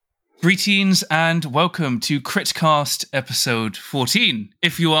Greetings and welcome to Critcast episode 14.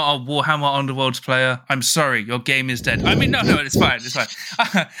 If you are a Warhammer Underworlds player, I'm sorry, your game is dead. I mean, no, it's fine.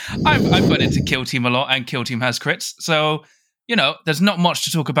 I've got into Kill Team a lot, and Kill Team has crits. So, there's not much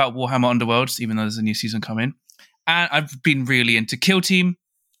to talk about Warhammer Underworlds, even though there's a new season coming. And I've been really into Kill Team.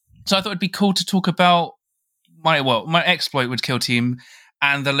 So I thought it'd be cool to talk about my exploit with Kill Team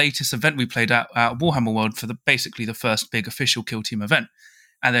and the latest event we played at Warhammer World for basically the first big official Kill Team event.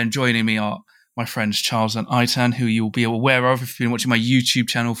 And then joining me are my friends Charles and Aitan, who you'll be aware of if you've been watching my YouTube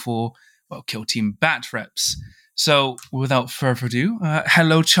channel for, Kill Team Bat Reps. So, without further ado,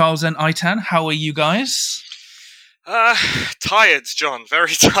 hello Charles and Aitan. How are you guys? Tired, John.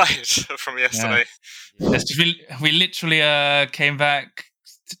 Very tired from yesterday. Yeah. We literally came back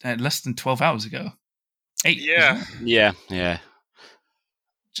less than 12 hours ago. 8. Yeah. Yeah.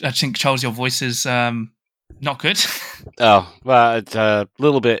 I think, Charles, your voice is... not good. Oh, well, it's a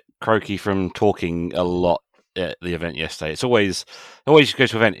little bit croaky from talking a lot at the event yesterday. It's always you go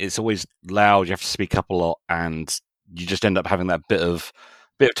to an event, it's always loud, you have to speak up a lot, and you just end up having that bit of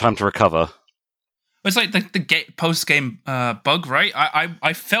time to recover. It's like the post-game bug, right?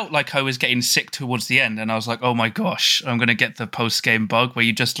 I felt like I was getting sick towards the end, and I was like, oh my gosh, I'm going to get the post-game bug where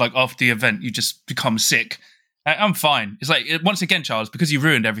you just, after the event, you just become sick. I'm fine. It's like, once again, Charles, because you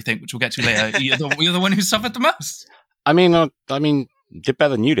ruined everything, which we'll get to later, you're the one who suffered the most. I mean, did better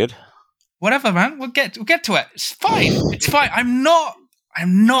than you did. Whatever, man. We'll get to it. It's fine. It's fine. I'm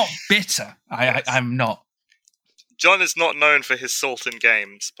not bitter. I'm not. John is not known for his salt in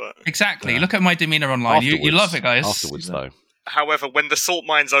games, but... Exactly. Look at my demeanor online. You love it, guys. Afterwards, though. However, when the salt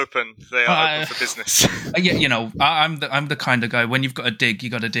mines open, they are open for business. I'm the kind of guy, when you've got to dig, you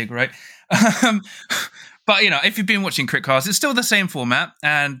got to dig, right? But, if you've been watching Critcast, it's still the same format.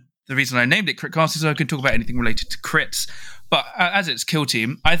 And the reason I named it Critcast is so I can talk about anything related to crits. But as it's Kill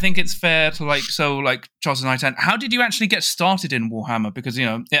Team, I think it's fair to Charles and Aitan, how did you actually get started in Warhammer? Because,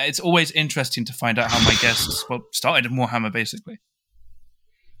 it's always interesting to find out how my guests started in Warhammer, basically.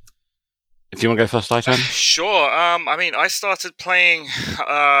 If you want to go first, Aitan? Sure. I started playing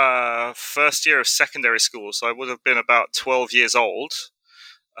first year of secondary school, so I would have been about 12 years old.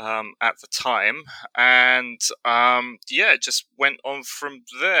 At the time, and it just went on from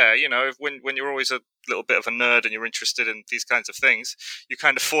there. When you're always a little bit of a nerd and you're interested in these kinds of things, you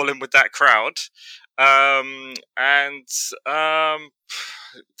kind of fall in with that crowd. That's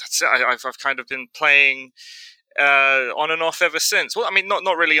it. I've kind of been playing on and off ever since. Well, I mean,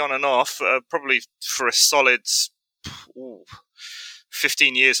 not really on and off. Probably for a solid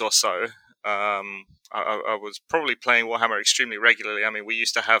 15 years or so. I was probably playing Warhammer extremely regularly. I mean, we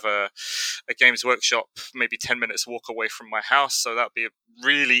used to have a Games Workshop maybe 10 minutes walk away from my house, so that'd be a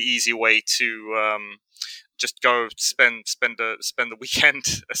really easy way to just go spend the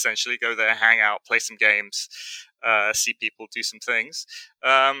weekend, essentially. Go there, hang out, play some games, see people, do some things.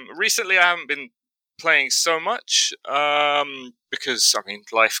 Recently, I haven't been playing so much because, I mean,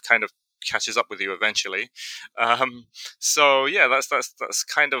 life kind of catches up with you eventually. That's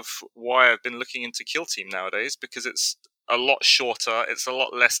kind of why I've been looking into Kill Team nowadays, because it's a lot shorter, it's a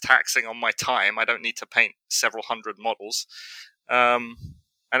lot less taxing on my time. I don't need to paint several hundred models, and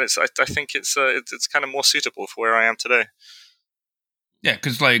I think it's kind of more suitable for where I am today. Yeah,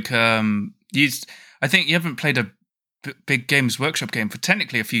 because I think you haven't played a big Games Workshop game for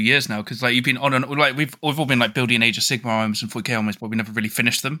technically a few years now, because you've been on and we've all been building Age of Sigmar arms and 40k arms, but we never really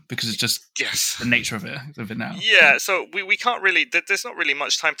finished them because it's just the nature of it now. Yeah, so we can't really. There's not really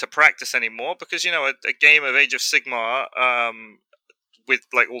much time to practice anymore because a game of Age of Sigmar with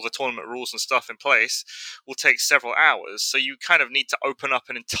all the tournament rules and stuff in place will take several hours. So you kind of need to open up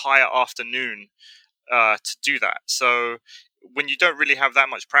an entire afternoon to do that. So when you don't really have that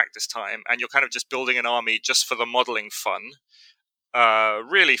much practice time and you're kind of just building an army just for the modeling fun,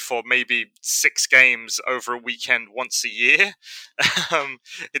 really for maybe 6 games over a weekend once a year,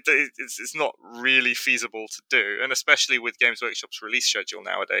 it's not really feasible to do. And especially with Games Workshop's release schedule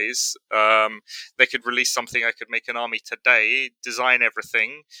nowadays, they could release something, I could make an army today, design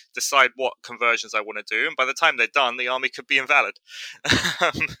everything, decide what conversions I want to do, and by the time they're done, the army could be invalid.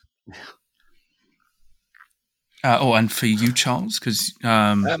 And for you, Charles, because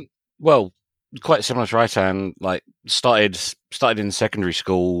quite similar to Aitan. Started in secondary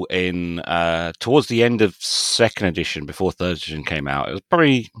school in towards the end of second edition, before third edition came out. It was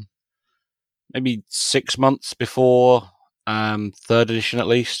probably maybe 6 months before third edition, at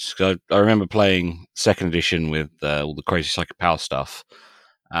least. So I remember playing second edition with all the crazy psychic power stuff,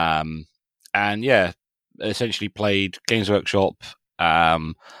 and essentially played Games Workshop.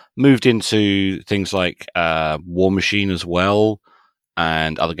 Moved into things like War Machine as well,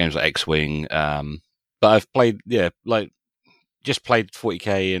 and other games like X-Wing. But I've played, just played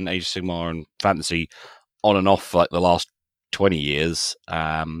 40k and Age of Sigmar and Fantasy on and off for like the last 20 years.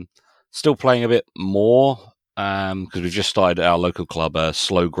 Still playing a bit more because we've just started our local club,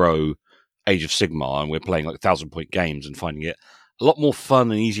 Slow Grow Age of Sigmar, and we're playing like 1,000-point games and finding it a lot more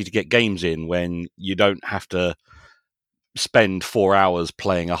fun and easy to get games in when you don't have to spend 4 hours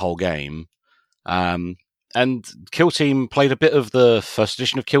playing a whole game. And Kill Team played a bit of the first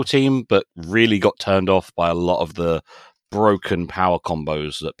edition of Kill Team, but really got turned off by a lot of the broken power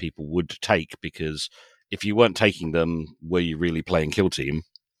combos that people would take, because if you weren't taking them, were you really playing Kill Team?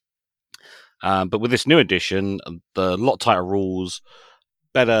 But with this new edition, the lot tighter rules,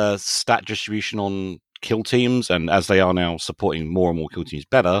 better stat distribution on kill teams, and as they are now supporting more and more kill teams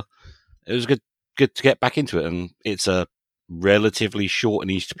better, it was good to get back into it, and it's a relatively short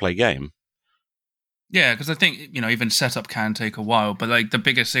and easy to play game. Yeah, because I think, even setup can take a while, but like the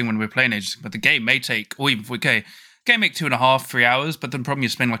biggest thing when we're playing it, but the game may take, or even 4K, game make 2.5, 3 hours, but the problem you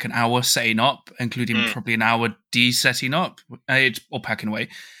spend like an hour setting up, including probably an hour de-setting up, or packing away.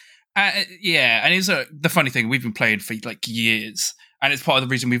 And it's the funny thing, we've been playing for like years, and it's part of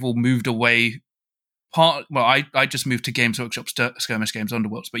the reason we've all moved away. I just moved to Games Workshop Skirmish Games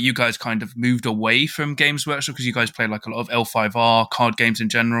Underworlds, but you guys kind of moved away from Games Workshop because you guys play like a lot of L5R card games in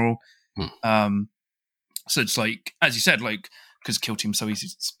general. So it's like, as you said, like, because Kill Team's so easy,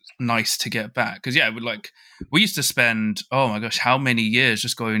 it's nice to get back. Because we used to spend, oh my gosh, how many years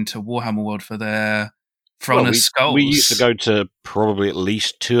just going to Warhammer World for their Throner Skulls. We used to go to probably at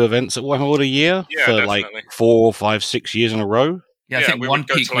least 2 events at Warhammer World a year for like 4, 5, 6 years in a row. Yeah, I think one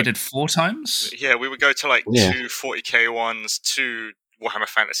peak we did 4 times. Yeah, we would go to like 2 40k ones, 2 Warhammer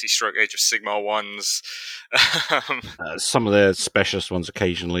Fantasy / Age of Sigmar ones. Some of their specialist ones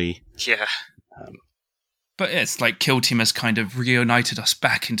occasionally. Yeah. But it's like Kill Team has kind of reunited us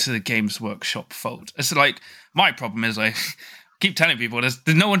back into the Games Workshop fold. It's like, my problem is I keep telling people there's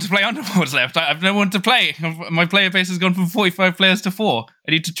no one to play Underworlds left. I have no one to play. My player base has gone from 45 players to 4.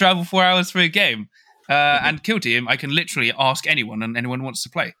 I need to travel 4 hours for a game. And Kill Team, I can literally ask anyone, and anyone wants to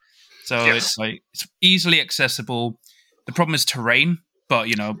play. So it's easily accessible. The problem is terrain, but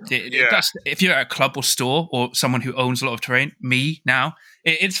if you're at a club or store or someone who owns a lot of terrain,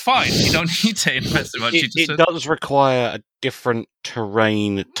 it's fine. You don't need to invest much. It does require a different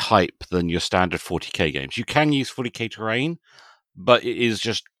terrain type than your standard 40k games. You can use 40k terrain, but it is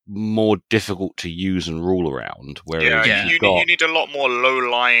just more difficult to use and rule around. Whereas you need a lot more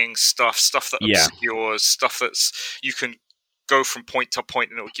low-lying stuff that obscures, stuff that's you can go from point to point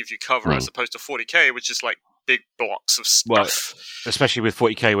and it will give you cover, as opposed to 40k, which is like big blocks of stuff. Well, especially with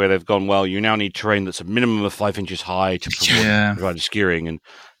 40k, where they've gone, well, you now need terrain that's a minimum of 5 inches high to provide skewering. And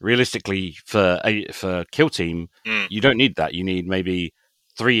realistically, for Kill Team, you don't need that. You need maybe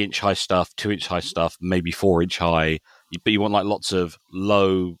 3-inch high stuff, 2-inch high stuff, maybe 4-inch high. But you want like lots of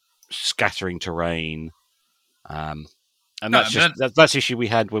low scattering terrain. And that's the issue we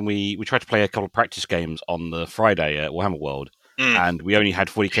had when we tried to play a couple of practice games on the Friday at Warhammer World, and we only had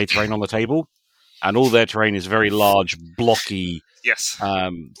 40k terrain on the table, and all their terrain is very large, blocky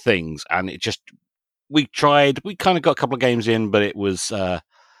things, and it just we kind of got a couple of games in, but it was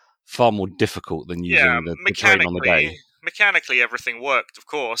far more difficult than using the terrain on the day. Mechanically, everything worked, of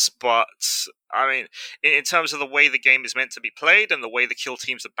course, but I mean, in terms of the way the game is meant to be played and the way the kill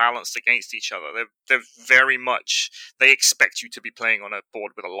teams are balanced against each other, they're very much, they expect you to be playing on a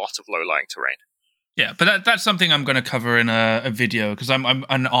board with a lot of low-lying terrain. Yeah, but that's something I'm going to cover in a video, because I'm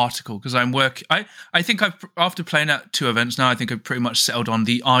an article, because I'm working. I think after playing at 2 events now, I think I've pretty much settled on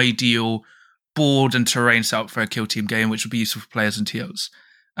the ideal board and terrain setup for a kill team game, which would be useful for players and TOs.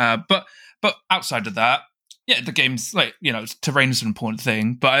 But outside of that, the game's like, terrain is an important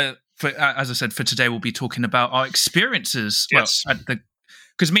thing. But as I said, for today, we'll be talking about our experiences. Yes.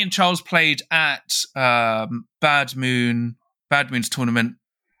 Because me and Charles played at Bad Moon's tournament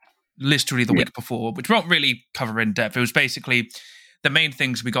literally the week before, which we won't really cover in depth. It was basically the main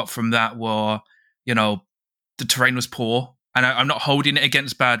things we got from that were, the terrain was poor. And I'm not holding it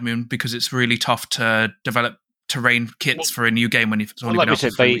against Bad Moon, because it's really tough to develop terrain kits for a new game when it's only been out for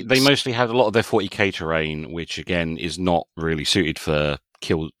 3 weeks. They mostly had a lot of their 40k terrain, which again is not really suited for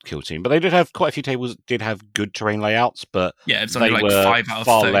kill team. But they did have quite a few tables that did have good terrain layouts, but it's only like 5 out of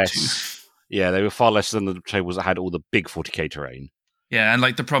 32. Less. Yeah, they were far less than the tables that had all the big 40k terrain. Yeah, and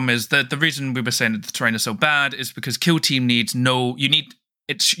like the problem is that the reason we were saying that the terrain is so bad is because Kill Team you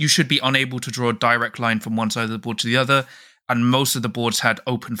should be unable to draw a direct line from one side of the board to the other. And most of the boards had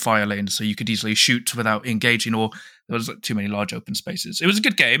open fire lanes, so you could easily shoot without engaging, or there was too many large open spaces. It was a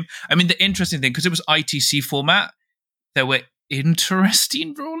good game. I mean, the interesting thing, because it was ITC format, there were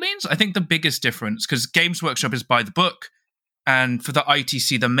interesting rulings. I think the biggest difference, because Games Workshop is by the book, and for the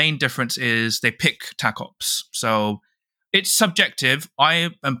ITC, the main difference is they pick TAC ops. So it's subjective. I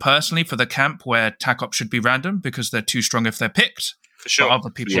am personally for the camp where TAC ops should be random because they're too strong if they're picked. For sure. But other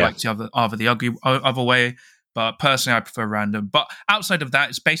people like the other way. But personally, I prefer random. But outside of that,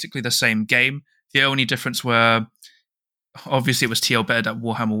 it's basically the same game. The only difference were, obviously, it was TL better at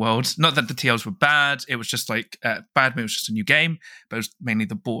Warhammer Worlds. Not that the TLs were bad. It was just like bad. It was just a new game, but it was mainly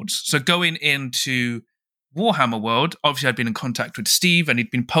the boards. So going into Warhammer World, obviously, I'd been in contact with Steve, and he'd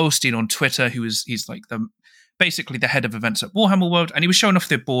been posting on Twitter. He's like basically the head of events at Warhammer World, and he was showing off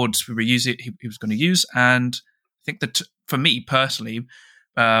the boards he was going to use. And I think that for me personally,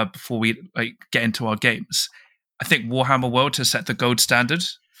 before we get into our games, I think Warhammer World has set the gold standard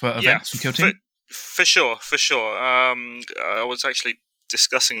for events for Kill Team. For sure. I was actually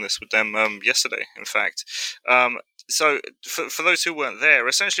discussing this with them yesterday, in fact. So for those who weren't there,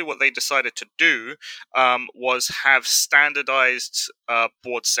 essentially what they decided to do was have standardized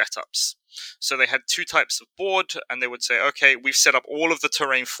board setups. So they had two types of board, and they would say, okay, we've set up all of the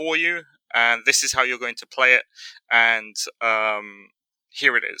terrain for you, and this is how you're going to play it, and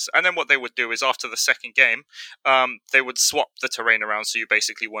here it is. And then what they would do is after the second game, they would swap the terrain around, so you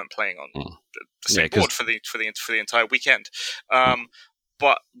basically weren't playing on the same board for the entire weekend.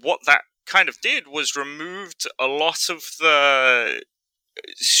 But what that kind of did was removed a lot of the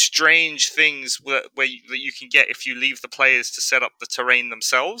strange things that you can get if you leave the players to set up the terrain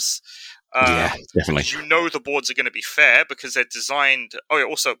themselves. Definitely. You know the boards are going to be fair because they're designed. Oh, yeah,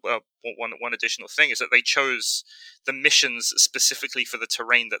 also, one additional thing is that they chose the missions specifically for the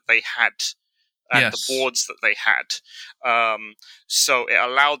terrain that they had and the boards that they had. So it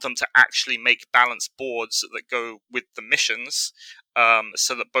allowed them to actually make balanced boards that go with the missions,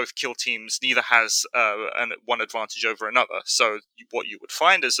 so that both kill teams neither has one advantage over another. So what you would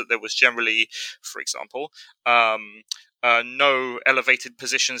find is that there was generally, for example, no elevated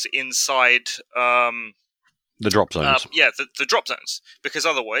positions inside the drop zones. The drop zones, because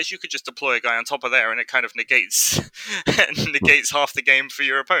otherwise you could just deploy a guy on top of there, and it kind of negates half the game for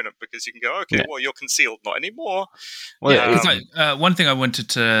your opponent, because you can go, okay, well, you're concealed, not anymore. Well, one thing I wanted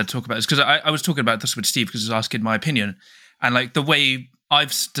to talk about is because I was talking about this with Steve because he was asking my opinion, and like the way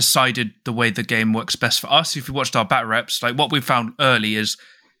I've decided the way the game works best for us. If you watched our bat reps, like what we found early is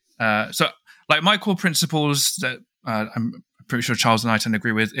so like my core principles that I'm pretty sure Charles and I tend to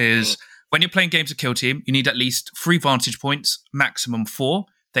agree with is when you're playing games of Kill Team, you need at least 3 vantage points, maximum 4.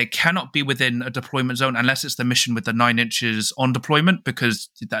 They cannot be within a deployment zone unless it's the mission with the 9 inches on deployment, because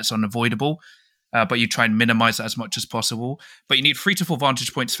that's unavoidable. But you try and minimize that as much as possible. But you need 3 to 4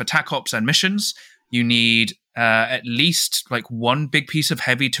 vantage points for TAC ops and missions. You need at least like 1 big piece of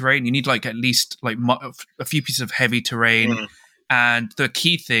heavy terrain. You need like at least like a few pieces of heavy terrain. And the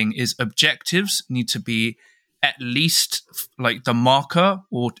key thing is objectives need to be at least like the marker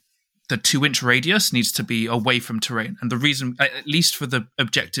or the 2-inch radius needs to be away from terrain. And the reason, at least for the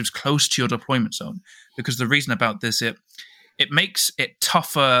objectives close to your deployment zone, because the reason about this, it makes it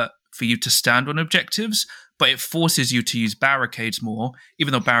tougher for you to stand on objectives, but it forces you to use barricades more,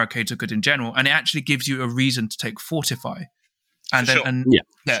 even though barricades are good in general. And it actually gives you a reason to take Fortify. And then,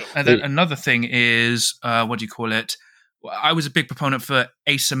 then another thing is, what do you call it? I was a big proponent for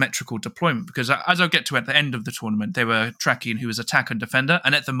asymmetrical deployment, because as I'll get to at the end of the tournament, they were tracking who was attacker and defender.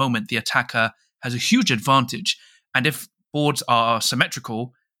 And at the moment, the attacker has a huge advantage. And if boards are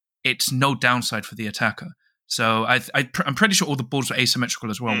symmetrical, it's no downside for the attacker. So I'm pretty sure all the boards were asymmetrical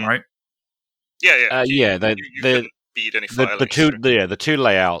as well, right? Yeah. You couldn't beat any file the two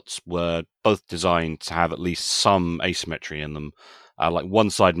layouts were both designed to have at least some asymmetry in them. Like one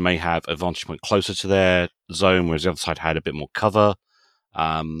side may have a vantage point closer to their zone, whereas the other side had a bit more cover.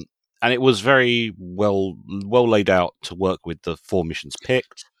 And it was very well laid out to work with the 4 missions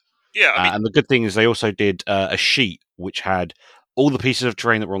picked. Yeah, and the good thing is they also did a sheet which had all the pieces of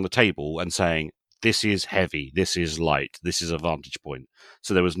terrain that were on the table and saying, this is heavy, this is light, this is a vantage point.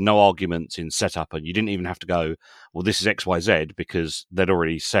 So there was no arguments in setup, and you didn't even have to go, well, this is XYZ, because they'd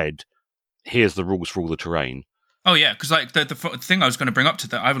already said, here's the rules for all the terrain. Oh, yeah, because like the thing I was going to bring up to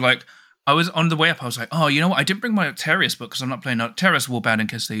that, I was on the way up, I was like, oh, you know what, I didn't bring my Octarius book because I'm not playing Octarius Warband in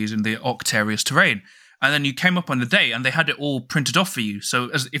case they're using the Octarius terrain. And then you came up on the day and they had it all printed off for you. So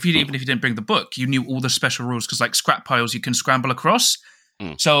even if you didn't bring the book, you knew all the special rules, because like scrap piles you can scramble across.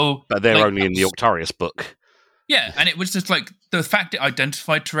 So, but they're only in the Octarius book. Yeah, and it was just like the fact it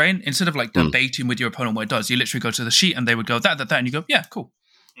identified terrain, instead of like debating with your opponent what it does, you literally go to the sheet and they would go that, and you go, yeah, cool.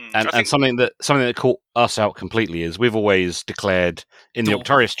 And something that caught us out completely is we've always declared in the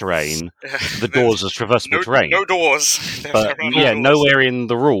Octorius terrain the doors as traversable terrain. No doors. But nowhere in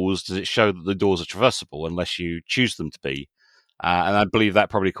the rules does it show that the doors are traversable unless you choose them to be. And I believe that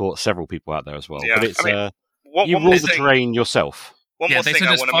probably caught several people out there as well. Yeah. But it's you rule the terrain yourself. One more thing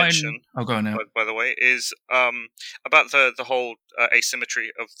I want to mention, go on now. By the way, is about the whole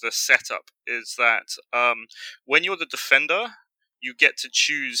asymmetry of the setup. Is that when you're the defender, you get to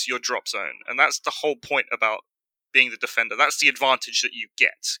choose your drop zone, and that's the whole point about being the defender. That's the advantage that you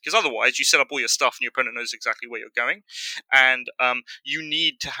get, because otherwise you set up all your stuff and your opponent knows exactly where you're going, and you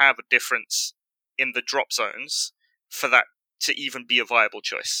need to have a difference in the drop zones for that to even be a viable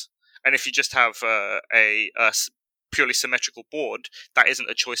choice. And if you just have a purely symmetrical board, that isn't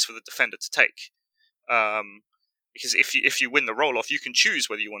a choice for the defender to take. Because if you win the roll-off, you can choose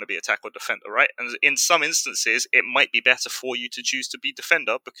whether you want to be attacker or defender, right? And in some instances, it might be better for you to choose to be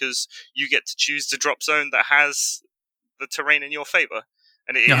defender because you get to choose the drop zone that has the terrain in your favor.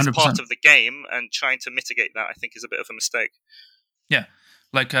 And it is 100%. Part of the game, and trying to mitigate that, I think, is a bit of a mistake. Yeah.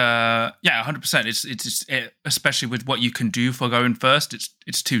 100%. It's especially with what you can do for going first,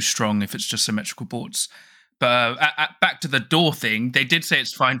 it's too strong if it's just symmetrical boards. But back to the door thing, they did say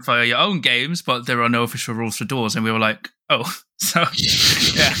it's fine for your own games, but there are no official rules for doors. And we were like, oh, so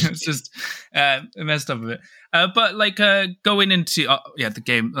yeah, it's just messed up a bit. But going into the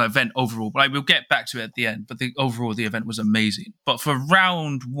game event overall, we'll get back to it at the end. But the event was amazing. But for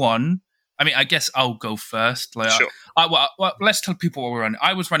round one, I mean, I guess I'll go first. Sure. Let's tell people what we're running.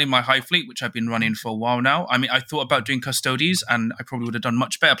 I was running my Hive Fleet, which I've been running for a while now. I mean, I thought about doing Custodes, and I probably would have done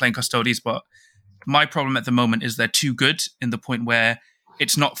much better playing Custodes, but my problem at the moment is they're too good in the point where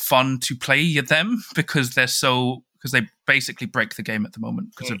it's not fun to play them because they basically break the game at the moment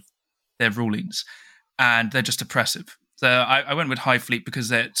because of their rulings, and they're just oppressive. So I went with Hive Fleet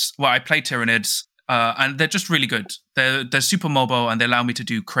because I play Tyranids, and they're just really good. They're super mobile and they allow me to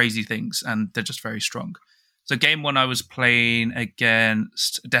do crazy things, and they're just very strong. So game one, I was playing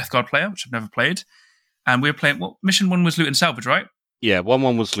against a Death Guard player, which I've never played, and we were playing. Mission one was loot and salvage, right? Yeah,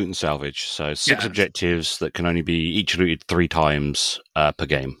 1-1 was loot and salvage. So 6 objectives that can only be each looted 3 times per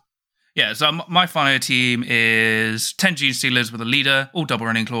game. Yeah, so my fire team is 10 Gene Stealers with a leader, all double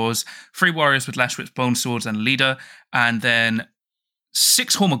running claws, 3 warriors with lash whips, bone swords, and a leader, and then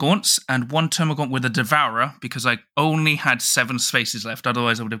 6 Hormagaunts and 1 Termagaunt with a Devourer because I only had 7 spaces left.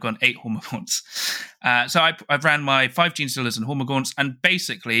 Otherwise, I would have gone 8 Hormagaunts. So I ran my 5 Gene Stealers and Hormagaunts, and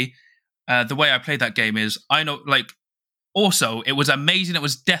basically the way I played that game is I know Also, it was amazing. It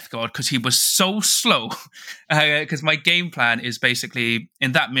was Death Guard because he was so slow. Because my game plan is basically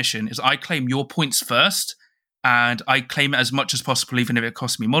in that mission is I claim your points first, and I claim it as much as possible, even if it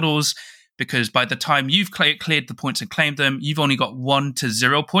costs me models. Because by the time you've cleared the points and claimed them, you've only got 1 to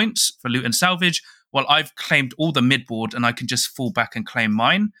 0 points for loot and salvage. While I've claimed all the midboard, and I can just fall back and claim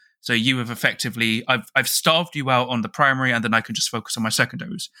mine. So you have effectively I've starved you out on the primary, and then I can just focus on my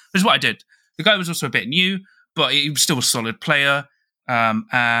secondaries. Which is what I did. The guy was also a bit new, but he was still a solid player.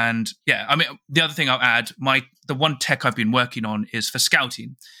 And yeah, I mean, the other thing I'll add, the one tech I've been working on is for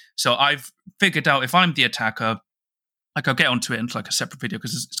scouting. So I've figured out if I'm the attacker, I'll get onto it in a separate video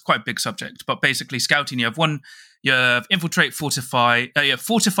because it's quite a big subject. But basically, scouting, you have infiltrate, fortify,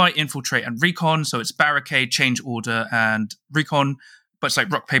 infiltrate, and recon. So it's barricade, change order, and recon. But it's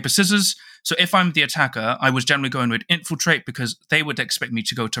like rock, paper, scissors. So if I'm the attacker, I was generally going with infiltrate because they would expect me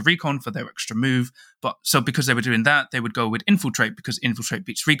to go to recon for their extra move. But so because they were doing that, they would go with infiltrate because infiltrate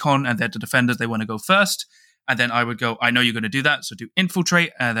beats recon, and they're the defenders, they want to go first. And then I would go, I know you're going to do that, so do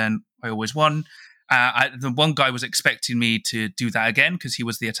infiltrate, and then I always won. The one guy was expecting me to do that again because he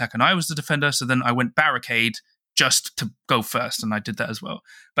was the attacker and I was the defender. So then I went barricade just to go first, and I did that as well.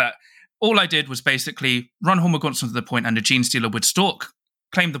 But all I did was basically run Hormagaunts to the point, and the Gene Stealer would stalk,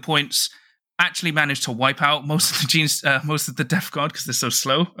 claim the points, actually managed to wipe out most of the Death Guard because they're so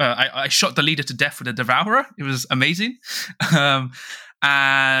slow. I shot the leader to death with a Devourer. It was amazing.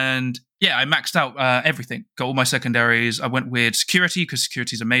 And yeah, I maxed out everything. Got all my secondaries. I went with security because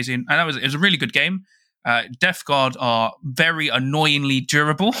security is amazing. And it was a really good game. Death Guard are very annoyingly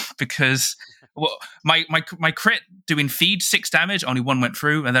durable because my crit doing feed 6 damage, only 1 went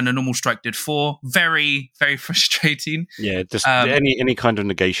through, and then a normal strike did 4. Very, very frustrating. Yeah, just any kind of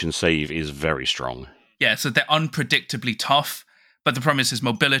negation save is very strong. Yeah, so they're unpredictably tough. But the problem is his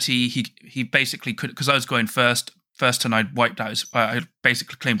mobility. He basically could, because I was going first turn I wiped out I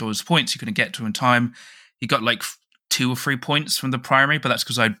basically claimed all his points. He couldn't get to in time. He got 2 or 3 points from the primary, but that's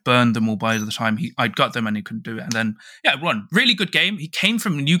because I'd burned them all by the time I'd got them and he couldn't do it. And then, yeah, won. Really good game. He came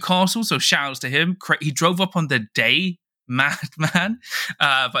from Newcastle, so shout outs to him. He drove up on the day, madman.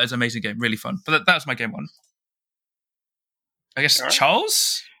 But it's an amazing game, really fun. But that was my game one. I guess Alright.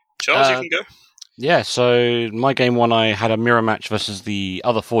 Charles, you can go. Yeah, so my game one, I had a mirror match versus the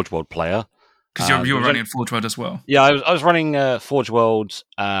other Forge World player. because you were running Forge World as well. Yeah, I was running Forge World.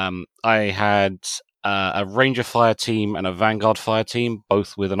 I had a Ranger fire team and a Vanguard fire team,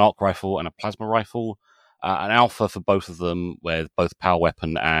 both with an arc rifle and a plasma rifle. An alpha for both of them with both power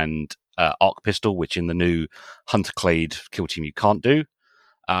weapon and arc pistol, which in the new Hunter Clade kill team you can't do.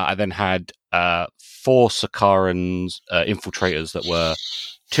 I then had 4 Sakaran infiltrators that were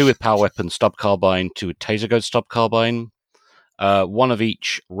 2 with power weapon stub carbine, 2 with taser goad stub carbine, 1 of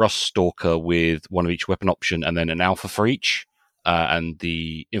each Rust Stalker with 1 of each weapon option, and then an alpha for each. And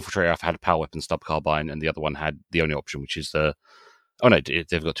the infiltrator alpha had a power weapon stub carbine, and the other one had the only option, which is the... Oh no,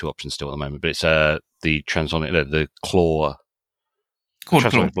 they've got 2 options still at the moment, but it's the transonic, the claw...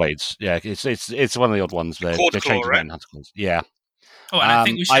 Transonic blades. Yeah, it's one of the odd ones. They're changing right? Hunter claws. Yeah. Oh, and I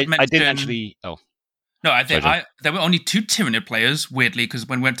think we should mention... I didn't actually... Oh. No, there were only 2 Tyranid players, weirdly, because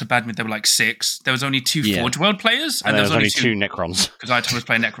when we went to Badminton, there were like 6. There was only 2 Forge World players, and there was only 2 Necrons. Because I was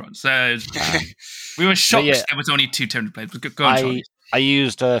playing Necrons. So we were shocked there was only 2 Tyranid players. Go on, Charlie. I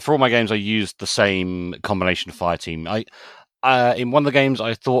used, for all my games, I used the same combination of fire team. In one of the games,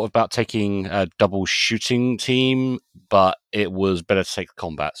 I thought about taking a double shooting team, but it was better to take the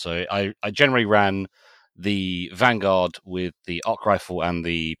combat. So I generally ran the Vanguard with the arc rifle and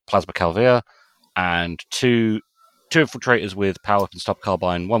the plasma Calvaire, and two infiltrators with power weapon stub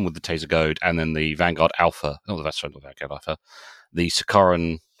carbine, 1 with the taser goad, and then the Vanguard Alpha. Oh, that's not Vanguard Alpha. The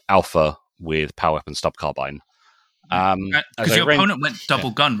Sakaran Alpha with power weapon stub carbine. Because your opponent went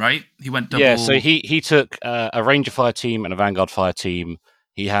double gun, right? He went double. Yeah, so he took a Ranger fire team and a Vanguard fire team.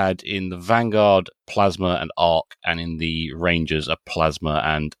 He had in the Vanguard plasma and arc, and in the Rangers a plasma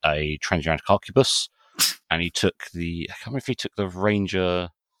and a transuranic arquebus. And he took I can't remember if he took the Ranger.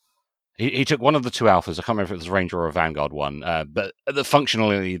 He took one of the 2 alphas. I can't remember if it was a Ranger or a Vanguard one. But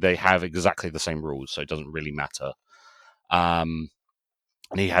functionally, they have exactly the same rules, so it doesn't really matter. And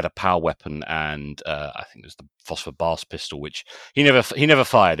he had a power weapon and I think it was the Phosphor Bars pistol, which he never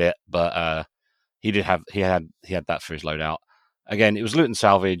fired it, but he had that for his loadout. Again, it was loot and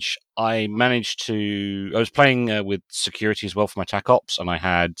salvage. I was playing with security as well for my TAC ops, and I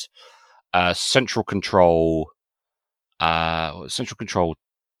had central control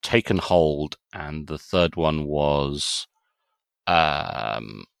taken hold, and the third one was I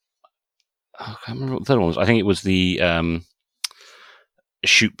can't remember what the third one was. I think it was the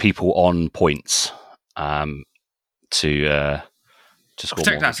shoot people on points to score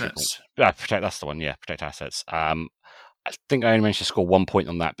protect more assets. Protect, that's the one. Yeah, protect assets. I think I only managed to score 1 point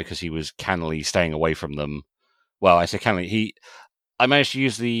on that because he was cannily staying away from them. Well, I say cannily. I managed to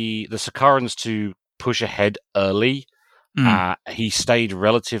use the Sakarans to push ahead early. He stayed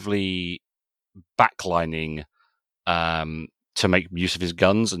relatively backlining to make use of his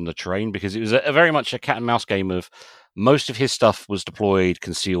guns and the terrain, because it was a very much a cat and mouse game of most of his stuff was deployed,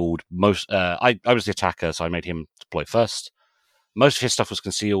 concealed. I was the attacker, so I made him deploy first. Most of his stuff was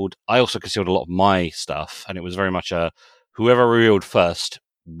concealed. I also concealed a lot of my stuff, and it was very much whoever revealed first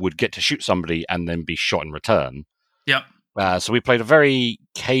would get to shoot somebody and then be shot in return. Yep. So we played a very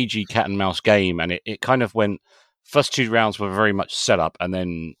cagey cat and mouse game, and it kind of went... First 2 rounds were very much set up, and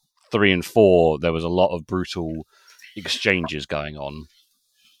then 3 and 4, there was a lot of brutal exchanges going on.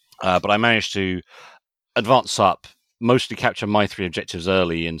 But I managed to advance up, mostly capture my 3 objectives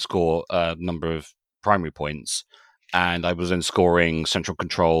early and score a number of primary points. And I was then scoring central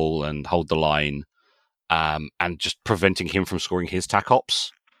control and hold the line, and just preventing him from scoring his TAC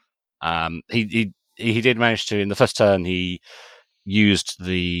ops. He did manage to, in the first turn, he used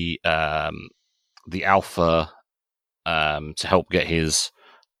the Alpha to help get his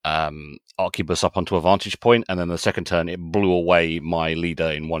arquebus up onto a vantage point, and then the second turn it blew away my leader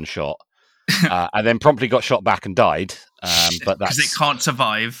in 1 shot, and then promptly got shot back and died. But that's because it can't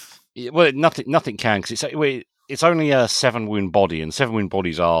survive. Well, nothing can, because it's only a 7 wound body, and 7 wound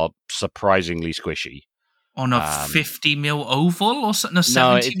bodies are surprisingly squishy. On a 50 mil oval or something? A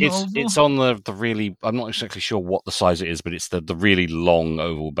 70 mil oval? It's on the really... I'm not exactly sure what the size it is, but it's the really long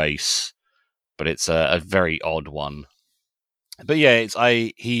oval base. But it's a very odd one. But yeah,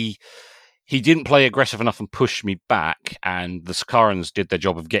 he didn't play aggressive enough and push me back, and the Sakarans did their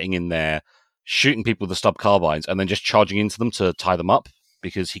job of getting in there, shooting people with the stub carbines, and then just charging into them to tie them up,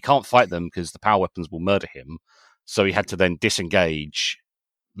 because he can't fight them because the power weapons will murder him. So he had to then disengage,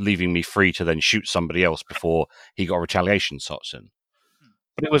 leaving me free to then shoot somebody else before he got retaliation shots in.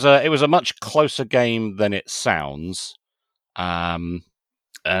 But it was a much closer game than it sounds.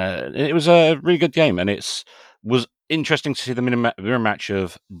 It was a really good game, and it interesting to see the mirror match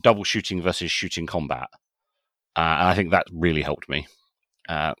of double shooting versus shooting combat. And I think that really helped me.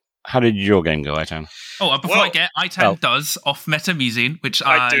 How did your game go, Aitan? Oh, before I get, Aitan does Off Meta Musing, which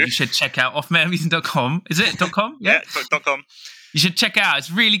you should check out, offmetamusing.com. Is it .com? Yeah, .com. You should check it out.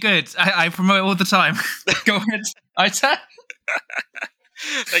 It's really good. I promote it all the time. Go ahead, Aitan.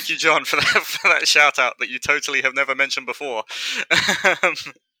 Thank you, John, for that shout out that you totally have never mentioned before.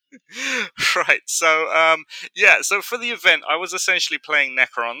 Right. So, so for the event, I was essentially playing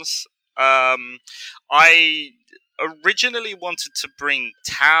Necrons. I originally wanted to bring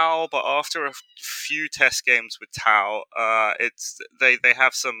Tau, but after a few test games with Tau, they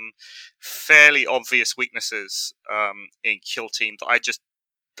have some fairly obvious weaknesses in Kill Team that I just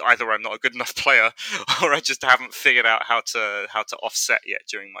either I'm not a good enough player or I just haven't figured out how to offset yet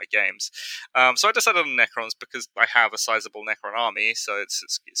during my games. So I decided on Necrons because I have a sizable Necron army, so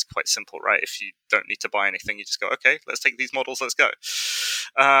it's quite simple, right? If you don't need to buy anything, you just go, okay, let's take these models, let's go.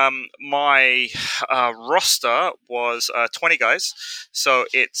 My roster was 20 guys, so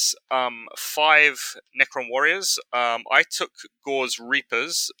it's 5 Necron warriors. I took Gor's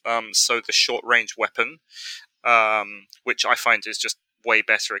Reapers, so the short range weapon, which I find is just way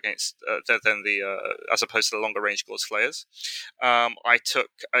better against than the as opposed to the longer range Gor's Flayers. I took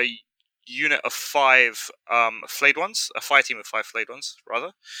a unit of 5 flayed ones, a fire team of 5 flayed ones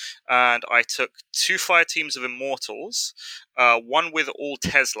rather, and I took 2 fire teams of Immortals, one with all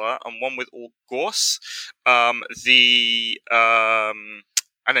Tesla and one with all Gorse. And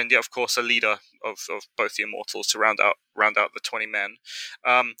then, of course, a leader of both the Immortals to round out the 20 men.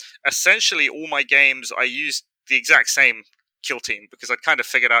 Essentially, all my games I used the exact same Kill Team because I'd kind of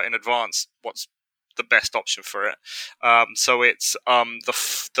figured out in advance what's the best option for it. So it's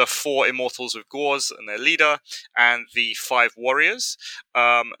the 4 Immortals with Gorse and their leader, and the 5 warriors.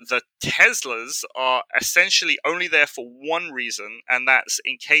 The Teslas are essentially only there for one reason, and that's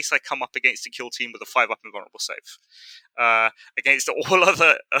in case I come up against a Kill Team with a 5-up invulnerable save. Against all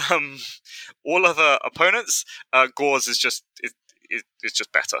other opponents, Gorse is just is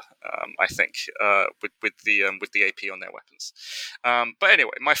just better, I think, with the AP on their weapons. But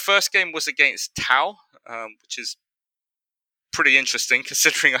anyway, my first game was against Tau, which is pretty interesting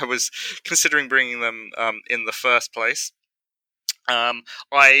considering I was considering bringing them in the first place.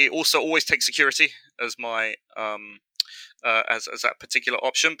 I also always take security as my as that particular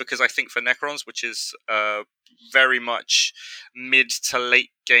option because I think for Necrons, which is very much mid to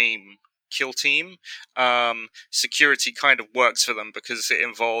late game Kill Team, security kind of works for them because it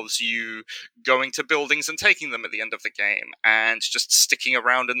involves you going to buildings and taking them at the end of the game and just sticking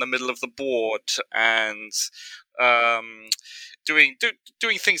around in the middle of the board and doing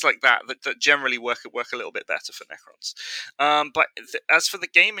things like that generally work a little bit better for Necrons. But as for the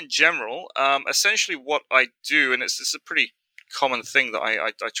game in general, essentially what I do, and it's a pretty common thing that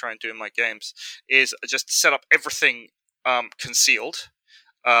I try and do in my games, is just set up everything concealed.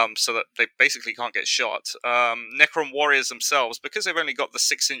 So that they basically can't get shot. Necron warriors themselves, because they've only got the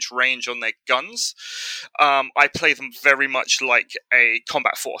 6-inch range on their guns, I play them very much like a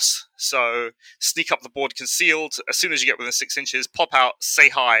combat force. So sneak up the board concealed. As soon as you get within 6 inches, pop out, say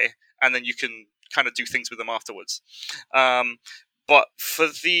hi, and then you can kind of do things with them afterwards. But for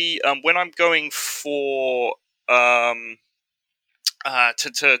the when I'm going for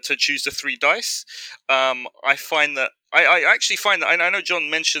to choose the 3 dice, I find that I actually find that, and I know John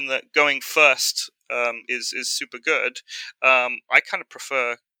mentioned that going first is super good. I kind of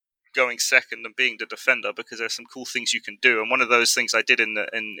prefer going second and being the defender because there's some cool things you can do. And one of those things I did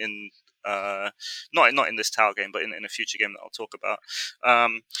not in this Tau game, but in a future game that I'll talk about.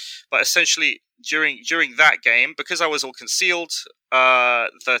 But essentially, during that game, because I was all concealed,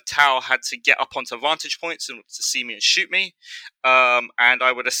 the Tau had to get up onto vantage points to see me and shoot me, and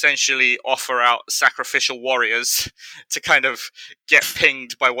I would essentially offer out sacrificial warriors to kind of get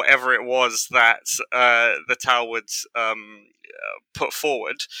pinged by whatever it was that the Tau would put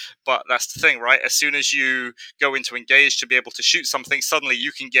forward. But that's the thing, right? As soon as you go into engage to be able to shoot something, suddenly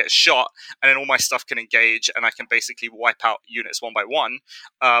you can get shot, and then all my stuff can engage, and I can basically wipe out units one by one.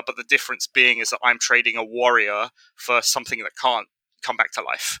 But the difference being is that I'm trading a warrior for something that can't come back to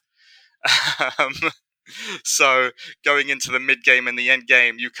life. So going into the mid game and the end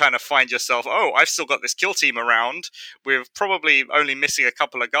game, you kind of find yourself, oh, I've still got this Kill Team around with probably only missing a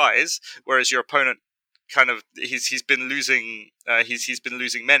couple of guys, whereas your opponent kind of he's been losing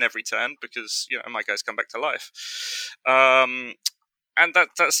men every turn because my guys come back to life. And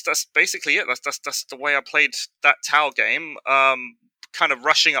that's basically it. That's the way I played that Tau game. Kind of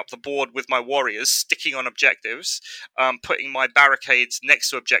rushing up the board with my warriors, sticking on objectives, putting my barricades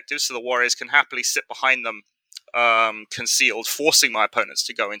next to objectives so the warriors can happily sit behind them concealed, forcing my opponents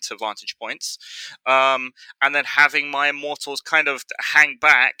to go into vantage points, and then having my immortals kind of hang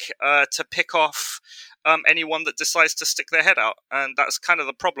back to pick off anyone that decides to stick their head out. And that's kind of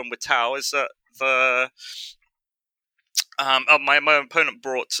the problem with Tau, is that my opponent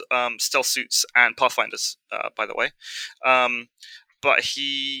brought stealth suits and pathfinders, by the way, but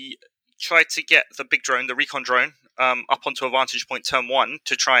he tried to get the big drone, the recon drone, up onto a vantage point turn 1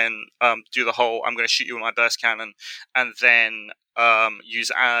 to try and do the whole I'm going to shoot you with my burst cannon and then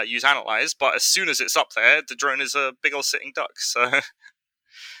use analyze. But as soon as it's up there, the drone is a big old sitting duck. So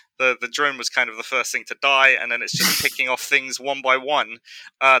the drone was kind of the first thing to die, and then it's just picking off things one by one.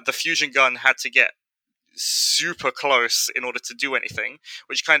 The fusion gun had to get super close in order to do anything,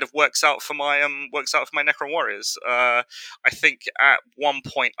 which kind of works out for my Necron warriors. I think at one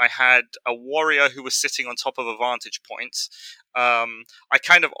point I had a warrior who was sitting on top of a vantage point. I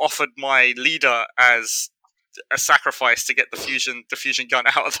kind of offered my leader as a sacrifice to get the fusion gun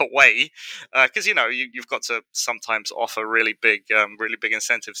out of the way, because you've got to sometimes offer really big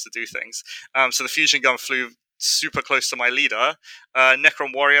incentives to do things. So the fusion gun flew super close to my leader.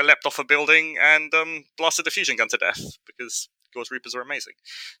 Necron warrior leapt off a building and blasted the fusion gun to death, because Gorz Reapers are amazing.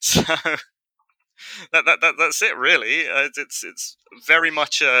 So that's it, really. It's very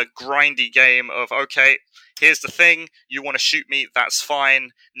much a grindy game of, okay, here's the thing, you want to shoot me, that's fine,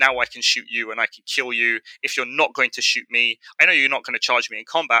 now I can shoot you and I can kill you. If you're not going to shoot me, I know you're not going to charge me in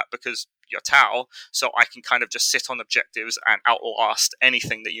combat because you're Tau, so I can kind of just sit on objectives and outlast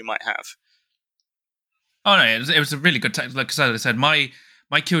anything that you might have. Oh no, it was a really good tactic. Like I said, my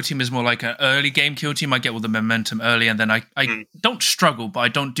kill team is more like an early game kill team. I get all the momentum early, and then I don't struggle, but I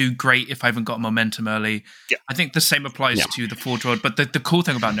don't do great if I haven't got momentum early. Yeah. I think the same applies to the Forge World, but the cool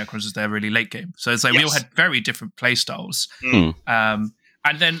thing about Necrons is they're really late game. So it's like we all had very different play styles. And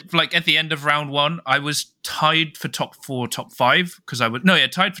then like at the end of round 1, I was tied for top 4, top 5 because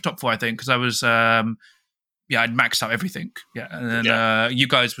tied for top 4, I think, because I was I'd maxed out everything. Yeah, and then you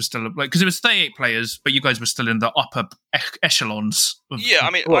guys were still because it was 38 players, but you guys were still in the upper echelons. I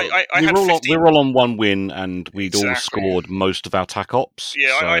mean, I had 15. We were all on 1 win, and we'd all scored most of our TAC ops.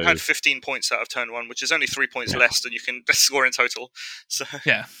 Yeah, so I had 15 points out of turn 1, which is only 3 points less than you can score in total. So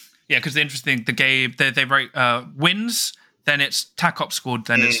because the interesting the game they write wins, then it's TAC ops scored,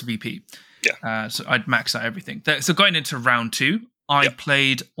 then it's VP. Yeah, so I'd max out everything. So going into round 2. I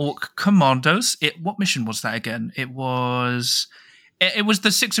played Orc Commandos. What mission was that again? It was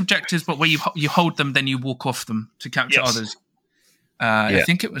the 6 objectives, but where you hold them, then you walk off them to capture others. I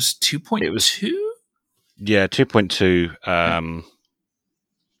think it was 2.2. It was 2.2.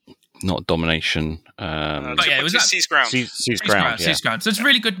 Not domination. But it was Seize Ground. Seize Ground. So it's a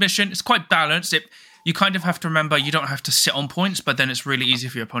really good mission. It's quite balanced. You kind of have to remember you don't have to sit on points, but then it's really easy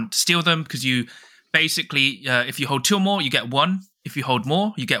for your opponent to steal them because you basically, if you hold 2 or more, you get 1. If you hold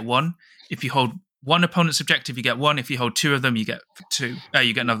more, you get 1. If you hold one opponent's objective, you get 1. If you hold 2 of them, you get 2.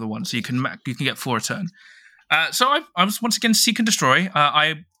 You get another 1. So you can get 4 a turn. So I was once again Seek and Destroy.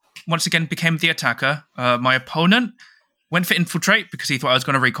 I once again became the attacker. My opponent went for Infiltrate because he thought I was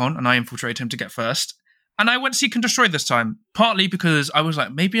going to recon, and I infiltrated him to get first. And I went Seek and Destroy this time, partly because I was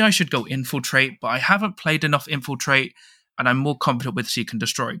like, maybe I should go Infiltrate, but I haven't played enough Infiltrate, and I'm more confident with Seek and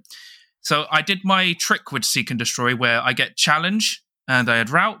Destroy. So I did my trick with Seek and Destroy where I get Challenge and I had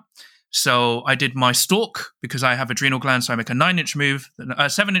Rout. So I did my Stalk because I have Adrenal Gland, so I make a 9-inch move, a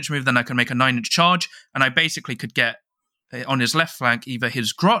 7-inch move, then I can make a 9-inch charge. And I basically could get on his left flank either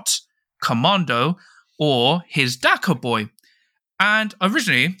his Grot, Commando, or his Daka Boy. And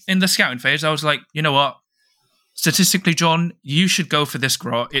originally, in the scouting phase, I was like, you know what? Statistically, John, you should go for this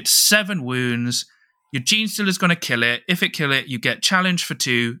Grot. It's 7 wounds. Your Gene Stealer's going to kill it. If it kill it, you get Challenge for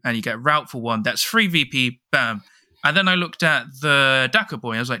 2, and you get Rout for 1. That's 3 VP, bam. And then I looked at the Daka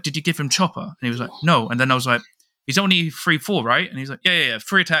Boy, and I was like, did you give him Chopper? And he was like, no. And then I was like, he's only 3-4, right? And he's like, yeah.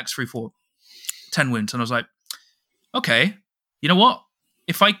 3 attacks, 3-4. 10 wounds. And I was like, okay, you know what?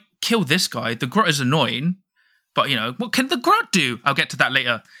 If I kill this guy, the Grot is annoying, but, what can the Grot do? I'll get to that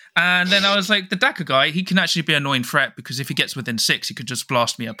later. And then I was like, the Daka guy, he can actually be an annoying threat, because if he gets within 6, he could just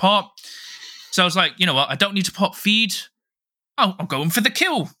blast me apart. So I was like, you know what? I don't need to pop feed. I'm going for the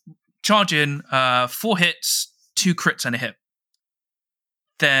kill. Charge in, 4 hits, 2 crits, and a hit.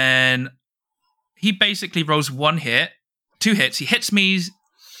 Then he basically rolls 1 hit, 2 hits. He hits me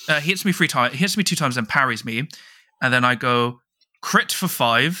 3 times. He hits me 2 times and parries me. And then I go crit for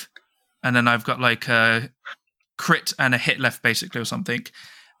 5. And then I've got like a crit and a hit left, basically, or something.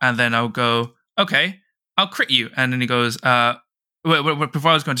 And then I'll go, okay, I'll crit you. And then he goes,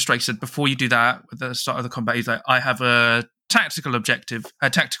 before I was going to strike, he said, before you do that, at the start of the combat, he's like, I have a tactical objective, a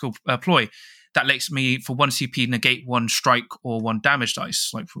tactical ploy. that lets me for 1 CP negate 1 strike or 1 damage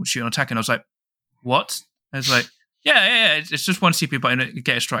dice, like from shooting or attacking. I was like, what? I was like, yeah, it's just 1 CP, but you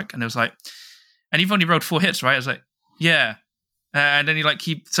get a strike. And it was like, and you've only rolled 4 hits, right? I was like, yeah. And then he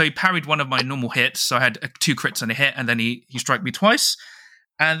parried one of my normal hits, so I had 2 crits and a hit, and then he struck me twice,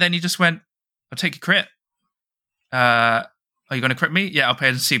 and then he just went, "I'll take your crit. Are you going to crit me? Yeah, I'll pay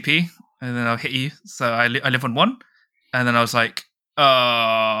a CP, and then I'll hit you." So I live on 1, and then I was like,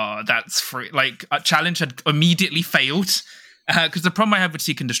 "Oh, that's free." Like a challenge had immediately failed because the problem I have with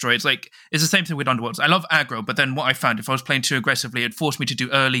Seek and Destroy it's the same thing with Underworlds. I love aggro, but then what I found if I was playing too aggressively, it forced me to do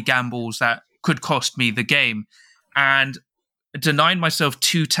early gambles that could cost me the game, and denying myself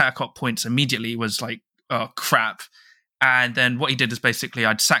 2 tack up points immediately was like, oh crap. And then what he did is basically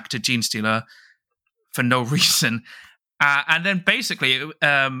I'd sacked a Gene Stealer for no reason. And then basically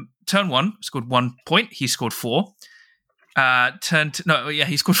turn 1 scored 1 point. He scored 4.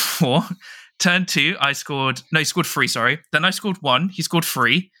 He scored 4. Turn 2, he scored 3, sorry. Then I scored 1. He scored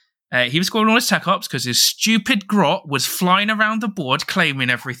 3. He was scoring all his tack ups because his stupid grot was flying around the board claiming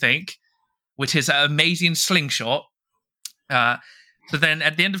everything with his amazing slingshot. So then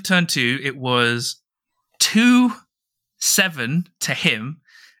at the end of turn 2, it was 2-7 to him.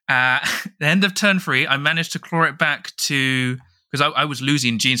 At the end of turn 3, I managed to claw it back to, because I was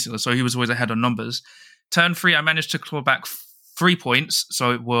losing Gene Stealer, so he was always ahead on numbers. Turn 3, I managed to claw back 3 points,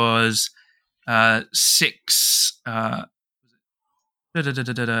 so it was 6,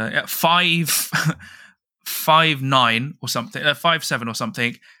 5-9 or something, 5-7 or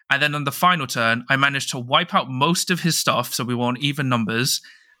something. And then on the final turn, I managed to wipe out most of his stuff, so we were on even numbers.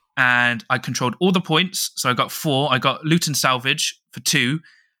 And I controlled all the points, so I got 4. I got loot and salvage for 2.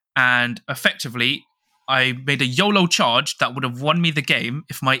 And effectively, I made a YOLO charge that would have won me the game